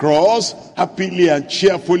the cross happily and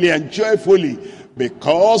cheerfully and joyfully,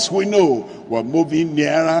 because we know we're moving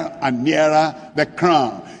nearer and nearer the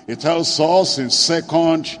crown. It tells us in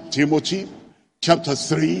 2 Timothy chapter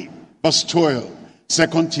 3 verse 12.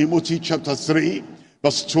 2 Timothy chapter 3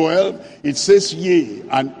 verse 12, it says, yea,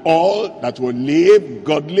 and all that will live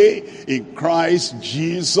godly in Christ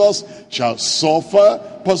Jesus shall suffer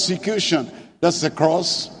persecution. That's the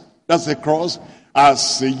cross. That's the cross.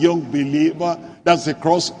 As a young believer, that's the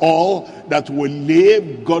cross. All that will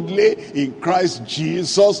live godly in Christ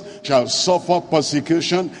Jesus shall suffer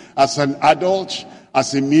persecution. As an adult,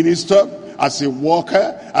 as a minister, as a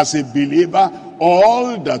worker, as a believer,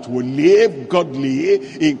 all that will live godly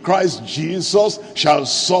in Christ Jesus shall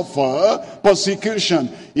suffer persecution.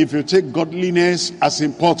 If you take godliness as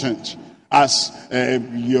important, as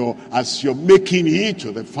you're making it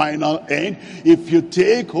to the final end, if you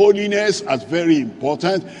take holiness as very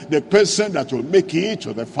important, the person that will make it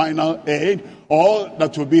to the final end, all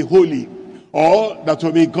that will be holy, all that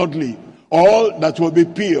will be godly, all that will be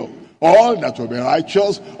pure, all that will be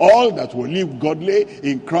righteous, all that will live godly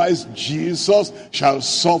in Christ Jesus shall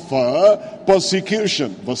suffer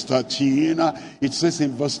persecution. Verse 13, it says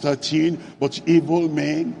in verse 13, but evil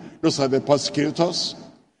men, those are the persecutors,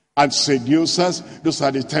 and seducers, those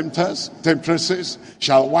are the temptresses,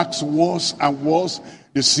 shall wax worse and worse,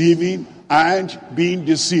 deceiving and being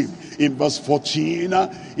deceived. In verse 14,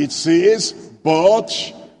 it says, but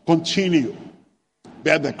continue.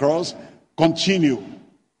 Bear the cross, continue.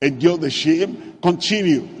 Endure the shame,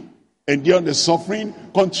 continue. Endure the suffering,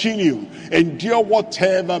 continue. Endure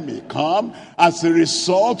whatever may come as a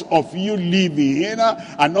result of you living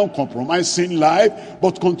an uncompromising life,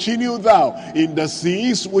 but continue thou in the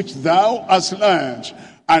things which thou hast learned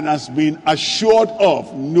and hast been assured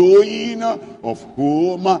of, knowing of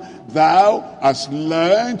whom thou hast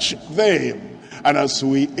learned them. And as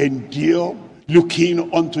we endure,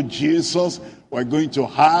 looking unto Jesus, we're going to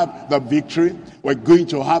have the victory, we're going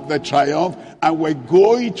to have the triumph, and we're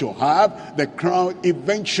going to have the crown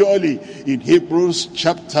eventually. In Hebrews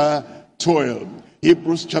chapter 12.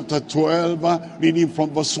 Hebrews chapter 12, reading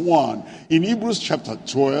from verse 1. In Hebrews chapter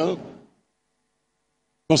 12,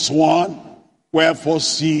 verse 1, wherefore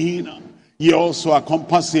seeing ye also are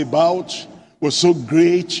compassed about with so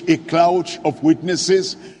great a cloud of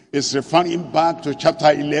witnesses, is referring back to chapter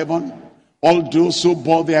 11. All those who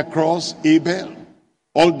bore their cross, Abel.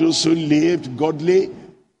 All those who lived godly,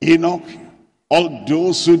 Enoch. All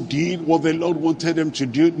those who did what the Lord wanted them to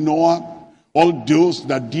do, Noah. All those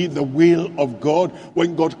that did the will of God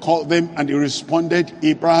when God called them and he responded,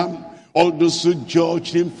 Abraham. All those who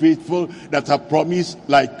judged him faithful that are promised,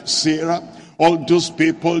 like Sarah. All those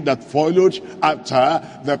people that followed after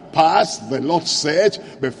the past, the Lord said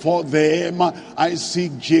before them,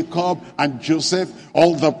 Isaac, Jacob, and Joseph.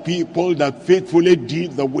 All the people that faithfully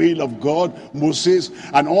did the will of God, Moses,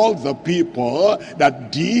 and all the people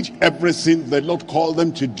that did everything the Lord called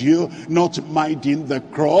them to do, not minding the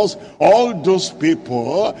cross. All those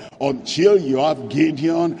people, until you have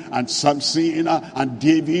Gideon and Samson and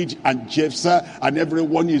David and Jephthah and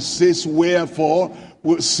everyone, he says, wherefore,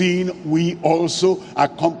 seeing we also are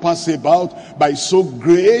compassed about by so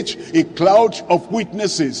great a cloud of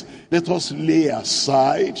witnesses, let us lay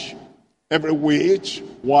aside every weight.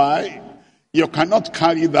 Why? You cannot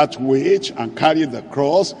carry that weight and carry the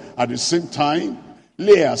cross at the same time.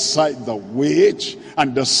 Lay aside the weight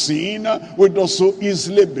and the sin which does so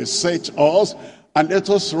easily beset us, and let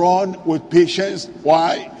us run with patience.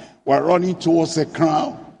 Why? We're running towards the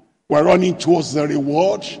crown. We're running towards the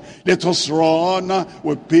reward. Let us run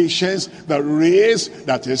with patience the race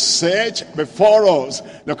that is set before us.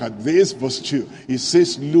 Look at this, verse 2. It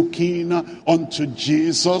says, looking unto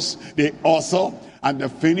Jesus, the author and the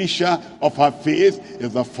finisher of our faith,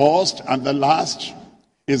 is the first and the last,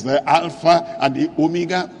 is the Alpha and the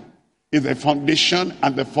Omega, is the foundation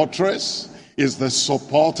and the fortress, is the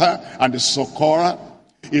supporter and the succorer,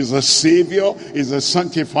 is the Savior, is the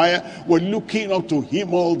sanctifier. We're looking up to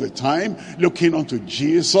him all the time, looking unto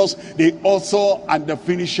Jesus, the author and the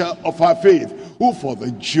finisher of our faith, who for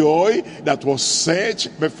the joy that was set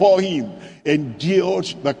before him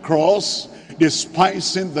endured the cross,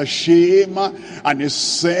 despising the shame, and is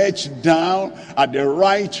set down at the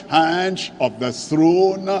right hand of the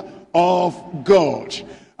throne of God.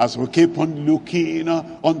 As we keep on looking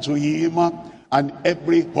unto him, and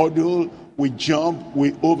every hurdle we jump,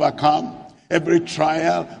 we overcome. Every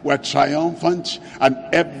trial, we're triumphant, and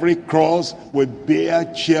every cross we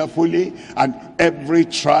bear cheerfully, and every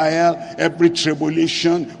trial, every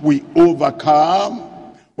tribulation we overcome.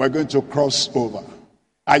 We're going to cross over,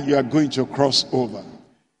 and you are going to cross over.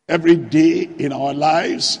 Every day in our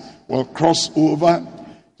lives, we'll cross over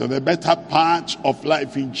to the better part of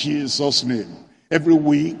life in Jesus' name. Every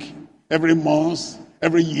week, every month,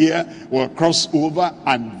 every year we'll cross over,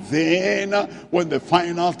 and then when the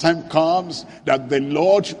final time comes that the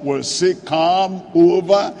Lord will say, come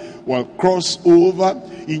over, we'll cross over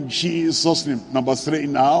in Jesus' name. Number 3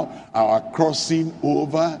 now, our crossing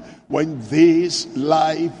over when this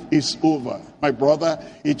life is over. My brother,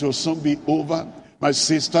 it will soon be over. My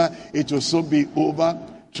sister, it will soon be over.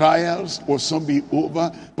 Trials will soon be over.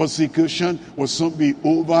 Persecution will soon be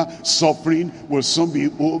over. Suffering will soon be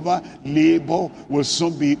over. Labor will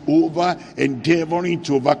soon be over. Endeavoring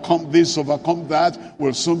to overcome this, overcome that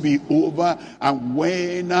will soon be over. And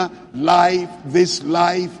when this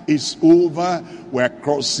life is over, we're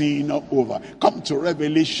crossing over. Come to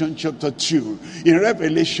Revelation chapter 2. In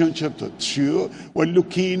Revelation chapter 2, we're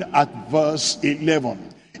looking at verse 11.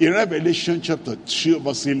 In Revelation chapter 2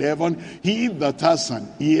 verse 11, he that has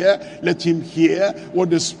an ear, let him hear what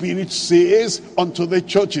the Spirit says unto the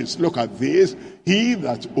churches. Look at this. He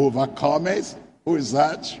that overcometh, who is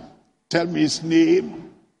that? Tell me his name.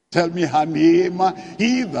 Tell me her name.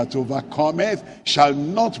 He that overcometh shall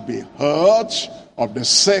not be hurt of the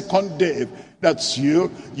second death. That's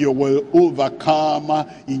you. You will overcome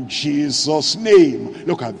in Jesus' name.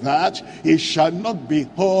 Look at that. He shall not be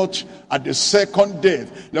hurt at the second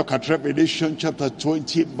death. Look at Revelation chapter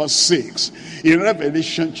 20 verse 6. In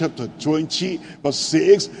Revelation chapter 20 verse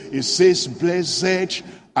 6, it says, blessed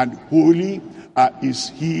and holy is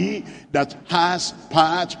he that has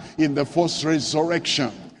part in the first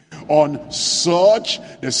resurrection. On such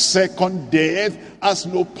the second death has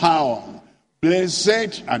no power.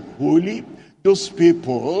 Blessed and holy, those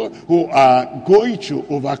people who are going to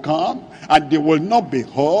overcome, and they will not be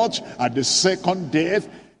hurt at the second death.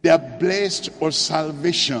 They are blessed with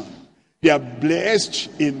salvation. They are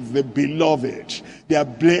blessed in the beloved. They are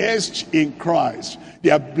blessed in Christ.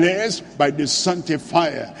 They are blessed by the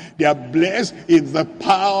sanctifier. They are blessed in the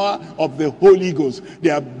power of the Holy Ghost.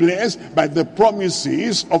 They are blessed by the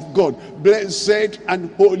promises of God. Blessed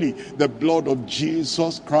and holy. The blood of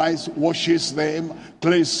Jesus Christ washes them,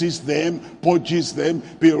 cleanses them, purges them,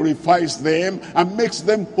 purifies them, and makes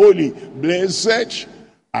them holy. Blessed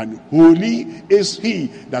and holy is he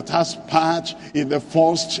that has part in the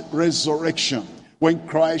first resurrection. When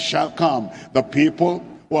Christ shall come, the people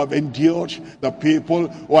who have endured, the people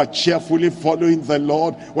who are cheerfully following the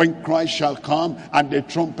Lord, when Christ shall come and the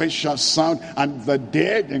trumpet shall sound and the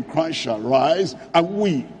dead in Christ shall rise, and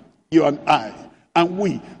we, you and I, and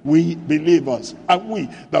we believers, and we,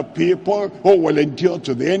 the people who will endure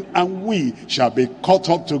to the end, and we shall be caught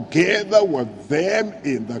up together with them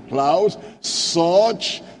in the clouds.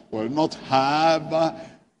 Such will not have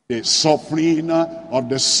the suffering of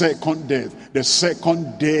the second death. The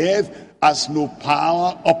second death has no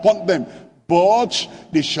power upon them, but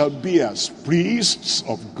they shall be as priests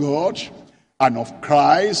of God and of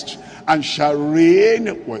Christ, and shall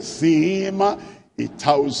reign with him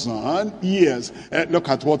 1,000 years. Look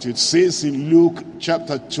at what it says in Luke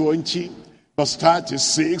chapter 20 verse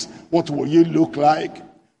 36. What will you look like?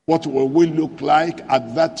 What will we look like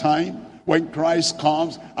at that time when Christ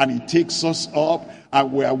comes and he takes us up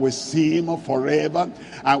and we are with him forever,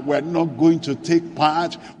 and we're not going to take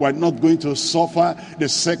part, we're not going to suffer the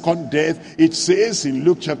second death? It says in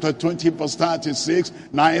Luke chapter 20 verse 36,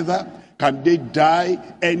 neither can they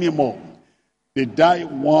die anymore. They die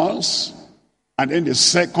once, and then the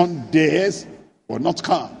second death will not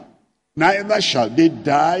come. Neither shall they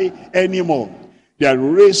die anymore. They are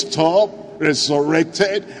raised up,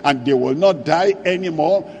 resurrected, and they will not die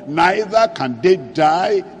anymore. Neither can they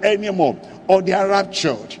die anymore. Or they are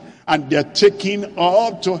raptured, and they are taken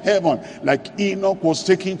up to heaven, like Enoch was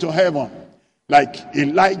taken to heaven, like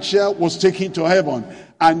Elijah was taken to heaven,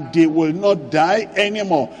 and they will not die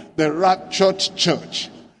anymore. The raptured church,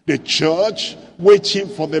 the church waiting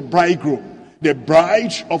for the bridegroom, the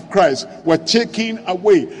bride of Christ, were taken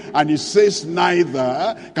away. And it says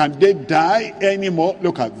neither can they die anymore.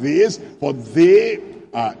 Look at this. For they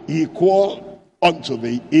are equal unto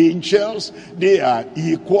the angels. They are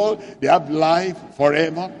equal. They have life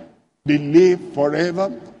forever. They live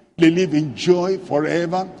forever. They live in joy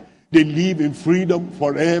forever. They live in freedom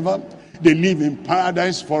forever. They live in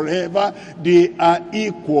paradise forever. They are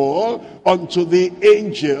equal unto the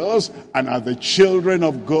angels and are the children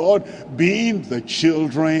of God, being the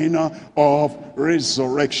children of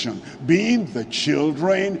resurrection. Being the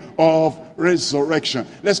children of resurrection.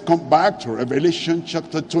 Let's come back to Revelation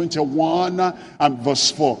chapter 21 and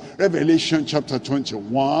verse 4. Revelation chapter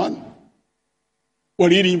 21. We're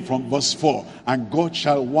reading from verse 4. And God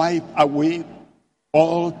shall wipe away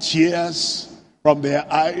all tears from their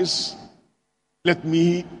eyes. Let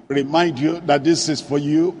me remind you that this is for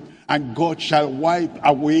you. And God shall wipe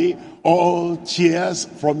away all tears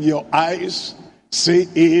from your eyes. Say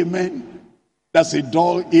amen. That's a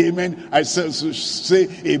dull amen. I say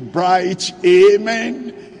a bright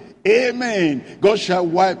amen. Amen. God shall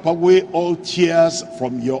wipe away all tears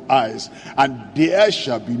from your eyes. And there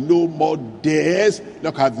shall be no more death.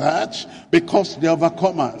 Look at that. Because the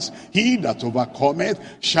overcomers, he that overcometh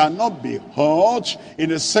shall not be hurt in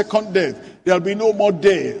the second death. There'll be no more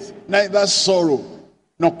death, neither sorrow,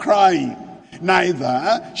 nor crying.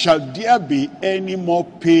 Neither shall there be any more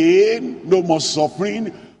pain, no more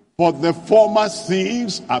suffering, for the former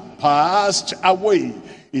things are passed away.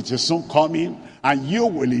 It is soon coming, and you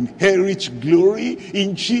will inherit glory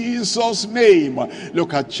in Jesus' name.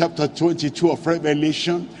 Look at chapter 22 of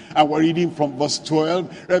Revelation, and we're reading from verse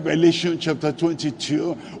 12. Revelation chapter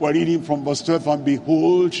 22, we're reading from verse 12. And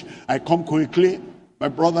behold, I come quickly. My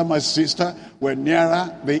brother, my sister, we're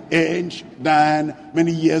nearer the end than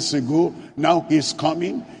many years ago. Now he's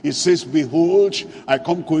coming. He says, behold, I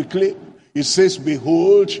come quickly. He says,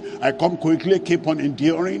 behold, I come quickly. Keep on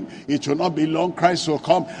enduring. It will not be long. Christ will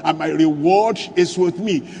come, and my reward is with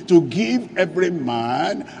me, to give every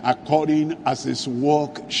man according as his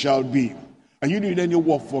work shall be. Are you doing any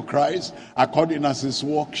work for Christ? According as his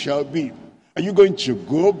work shall be. Are you going to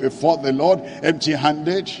go before the Lord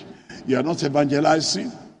empty-handed? You are not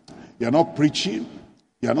evangelizing. You are not preaching.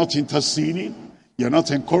 You are not interceding. You are not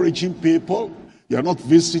encouraging people. You are not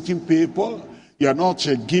visiting people. You are not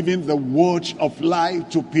giving the word of life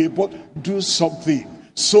to people. Do something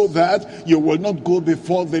so that you will not go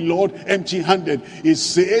before the Lord empty-handed. It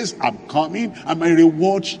says, I'm coming, and my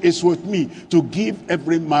reward is with me, to give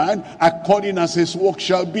every man according as his work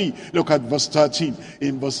shall be. Look at verse 13.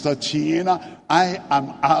 In verse 13, I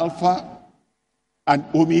am Alpha and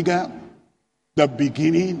Omega, the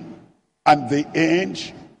beginning and the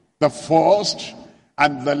end, the first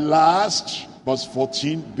and the last. Verse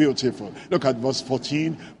 14, beautiful. Look at verse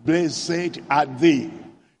 14. Blessed are they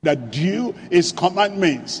that do his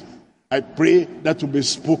commandments. I pray that will be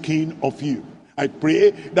spoken of you. I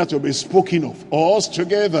pray that will be spoken of us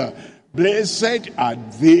together. Blessed are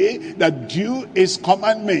they that do his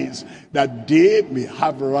commandments, that they may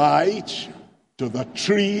have right to the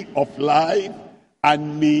tree of life,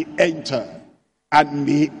 and may enter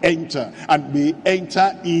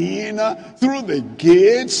in through the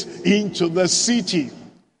gates into the city.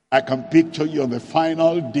 I can picture you on the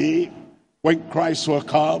final day when Christ will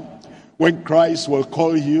come, when Christ will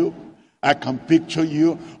call you. I can picture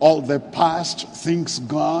you, all the past things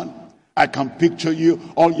gone. I can picture you,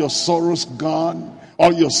 all your sorrows gone,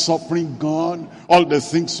 all your suffering gone, all the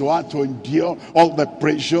things you had to endure, all the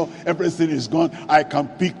pressure, everything is gone. I can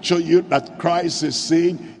picture you that Christ is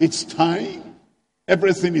saying, it's time.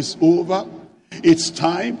 Everything is over. It's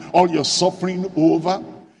time. All your suffering over.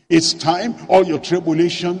 It's time. All your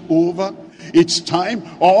tribulation over. It's time.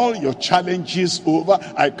 All your challenges over.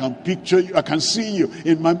 I can picture you. I can see you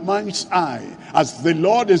in my mind's eye as the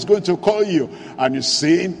Lord is going to call you. And he's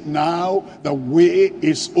saying, now the way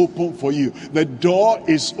is open for you. The door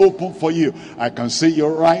is open for you. I can see you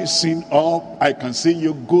rising up. I can see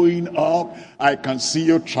you going up. I can see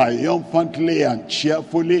you triumphantly and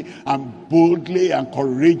cheerfully and boldly and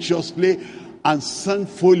courageously and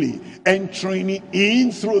thankfully entering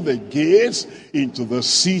in through the gates into the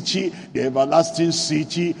city, the everlasting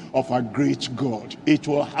city of our great God. It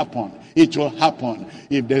will happen. It will happen.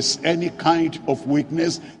 If there's any kind of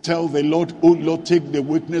weakness, tell the Lord, oh Lord, take the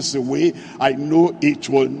weakness away. I know it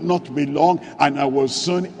will not be long, and I will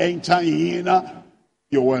soon enter in.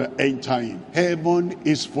 You will enter in. Heaven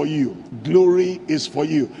is for you. Glory is for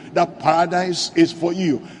you. The paradise is for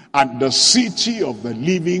you. And the city of the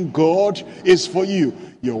living God is for you.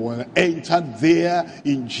 You will enter there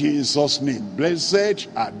in Jesus' name. Blessed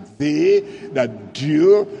are they that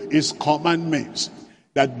do his commandments,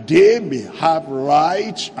 that they may have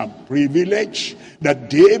right and privilege, that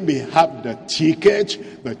they may have the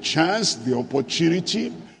ticket, the chance, the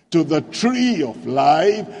opportunity to the tree of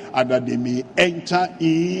life, and that they may enter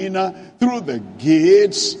in through the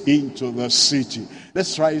gates into the city.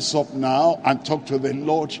 Let's rise up now and talk to the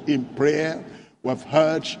Lord in prayer. We've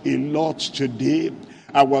heard a lot today,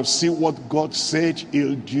 and we've seen what God said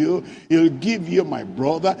he'll do. He'll give you, my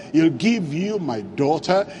brother. He'll give you, my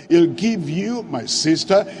daughter. He'll give you, my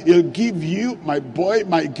sister. He'll give you, my boy,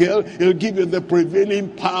 my girl. He'll give you the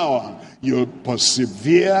prevailing power. You'll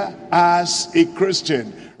persevere as a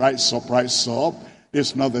Christian. Rise up, rise up.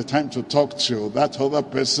 This is not the time to talk to that other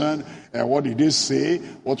person. What did he say?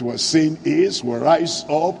 What we're saying is we rise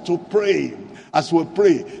up to pray. As we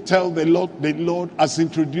pray, tell the Lord has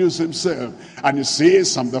introduced himself. And he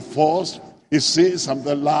says, I'm the first. He says, I'm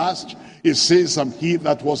the last. He says, I'm he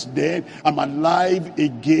that was dead. I'm alive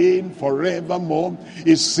again forevermore.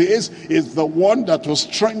 He says, it's the one that will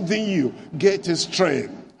strengthen you. Get his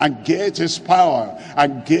strength and get his power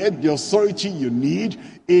and get the authority you need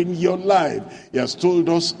in your life. He has told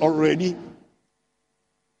us already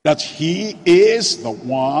that he is the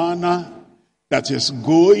one that is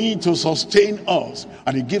going to sustain us.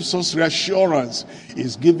 And he gives us reassurance.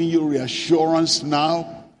 He's giving you reassurance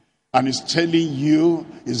now. And he's telling you,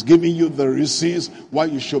 he's giving you the reasons why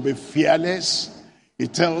you should be fearless. He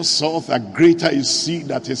tells us that greater is he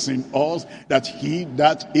that is in us, that he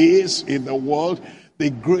that is in the world. The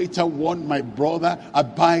greater one, my brother,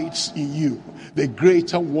 abides in you. The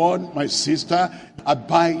greater one, my sister,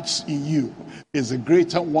 abides in you. Is the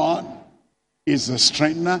greater one, is a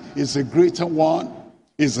strengthener, is a greater one,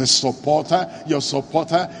 is a supporter. Your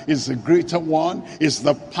supporter is the greater one, is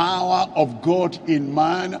the power of God in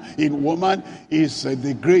man, in woman, is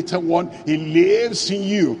the greater one. He lives in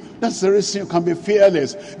you. That's the reason you can be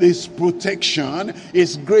fearless. This protection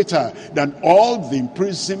is greater than all the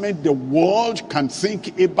imprisonment the world can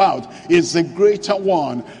think about. Is the greater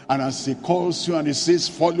one. And as he calls you and he says,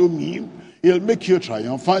 follow me, he'll make you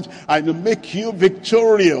triumphant and he'll make you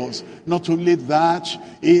victorious. Not only that,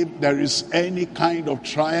 if there is any kind of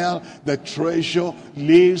trial, the treasure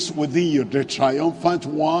lays within you. The triumphant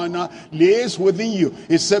one lays within you.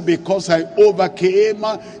 He said, because I overcame,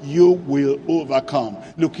 you will overcome.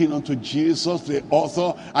 Looking unto Jesus, the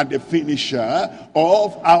author and the finisher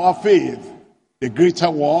of our faith. The greater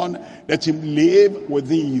one, let him live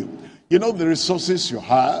within you. You know the resources you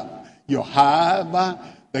have. You have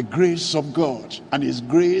the grace of God, and his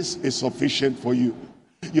grace is sufficient for you.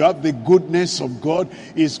 You have the goodness of God.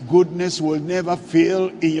 His goodness will never fail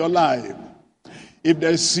in your life. If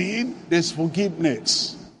there's sin, there's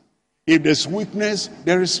forgiveness. If there's weakness,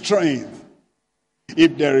 there is strength.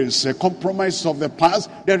 If there is a compromise of the past,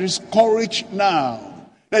 there is courage now.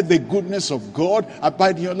 Let the goodness of God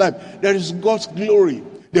abide in your life. There is God's glory.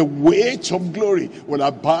 The weight of glory will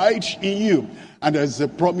abide in you. And there's the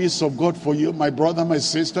promise of God for you, my brother, my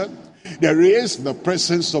sister. There is the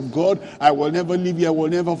presence of God. I will never leave you. I will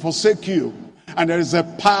never forsake you. And there is a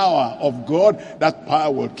power of God. That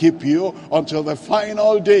power will keep you until the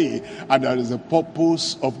final day. And there is a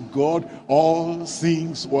purpose of God. All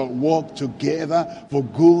things will work together for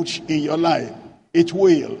good in your life. It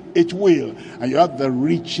will. It will. And you have the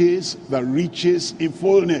riches in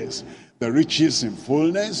fullness. The riches in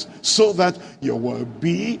fullness, so that you will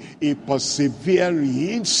be a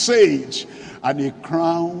persevering sage. And a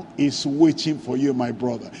crown is waiting for you, my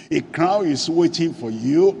brother. A crown is waiting for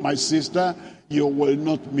you, my sister. You will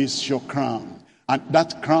not miss your crown. And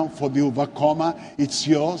that crown for the overcomer, it's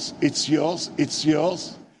yours, it's yours, it's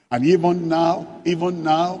yours. And even now,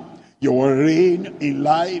 you will reign in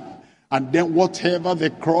life. And then whatever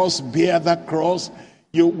the cross, bear that cross,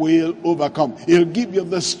 you will overcome. He'll give you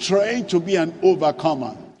the strength to be an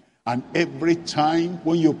overcomer. And every time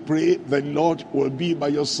when you pray, the Lord will be by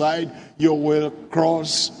your side. You will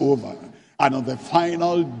cross over. And on the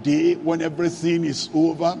final day, when everything is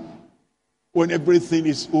over,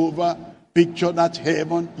 picture that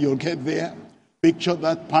heaven, you'll get there. Picture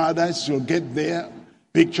that paradise, you'll get there.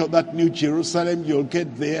 Picture that New Jerusalem, you'll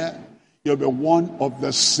get there. You'll be one of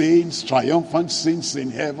the saints, triumphant saints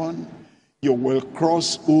in heaven. You will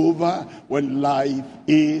cross over when life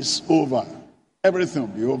is over. Everything will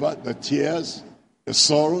be over. The tears, the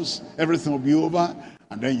sorrows, everything will be over.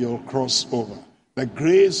 And then you'll cross over. The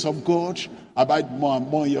grace of God abide more and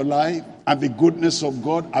more in your life. And the goodness of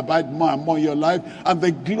God abide more and more in your life. And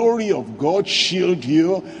the glory of God shield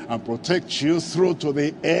you and protect you through to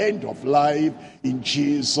the end of life in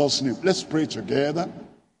Jesus' name. Let's pray together.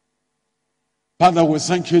 Father, we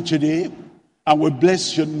thank you today. And we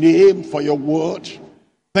bless your name for your word.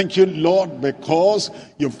 Thank you, Lord, because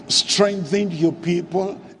you've strengthened your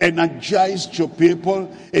people, energized your people,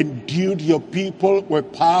 endued your people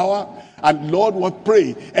with power. And Lord, we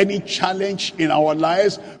pray, any challenge in our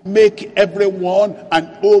lives, make everyone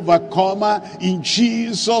an overcomer in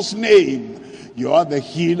Jesus' name. You are the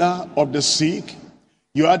healer of the sick.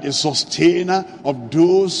 You are the sustainer of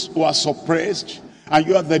those who are suppressed. And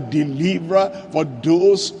you are the deliverer for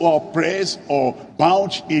those who are oppressed or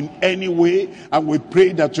bound in any way. And we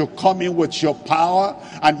pray that you come in with your power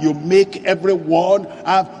and you make everyone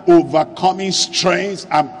have overcoming strength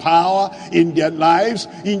and power in their lives.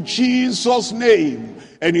 In Jesus' name.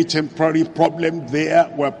 Any temporary problem there,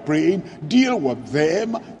 we're praying, deal with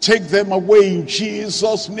them, take them away in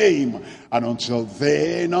Jesus' name. And until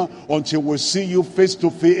then, until we see you face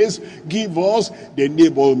to face, give us the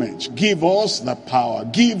enablement, give us the power,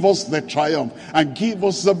 give us the triumph, and give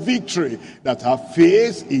us the victory, that our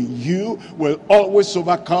faith in you will always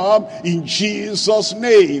overcome in Jesus'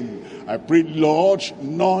 name. I pray, Lord,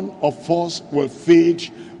 none of us will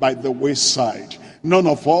fade by the wayside. None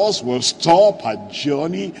of us will stop our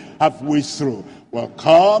journey halfway through. We'll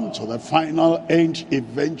come to the final end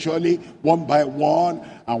eventually, one by one,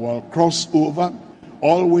 and we'll cross over,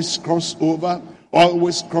 always cross over,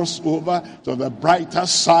 always cross over to the brighter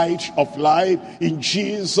side of life in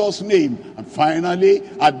Jesus' name. And finally,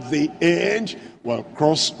 at the end, we'll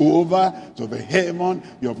cross over to the heaven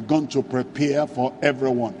you have gone to prepare for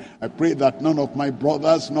everyone. I pray that none of my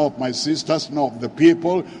brothers, none of my sisters, none of the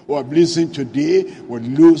people who have listened today will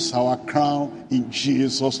lose our crown in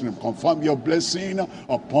Jesus' name. Confirm your blessing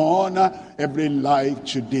upon every life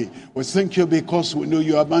today. We thank you because we know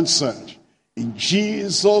you have answered. In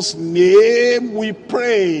Jesus' name we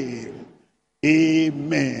pray.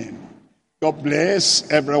 Amen. God bless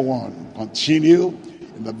everyone. Continue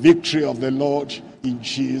in the victory of the Lord in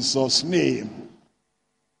Jesus' name.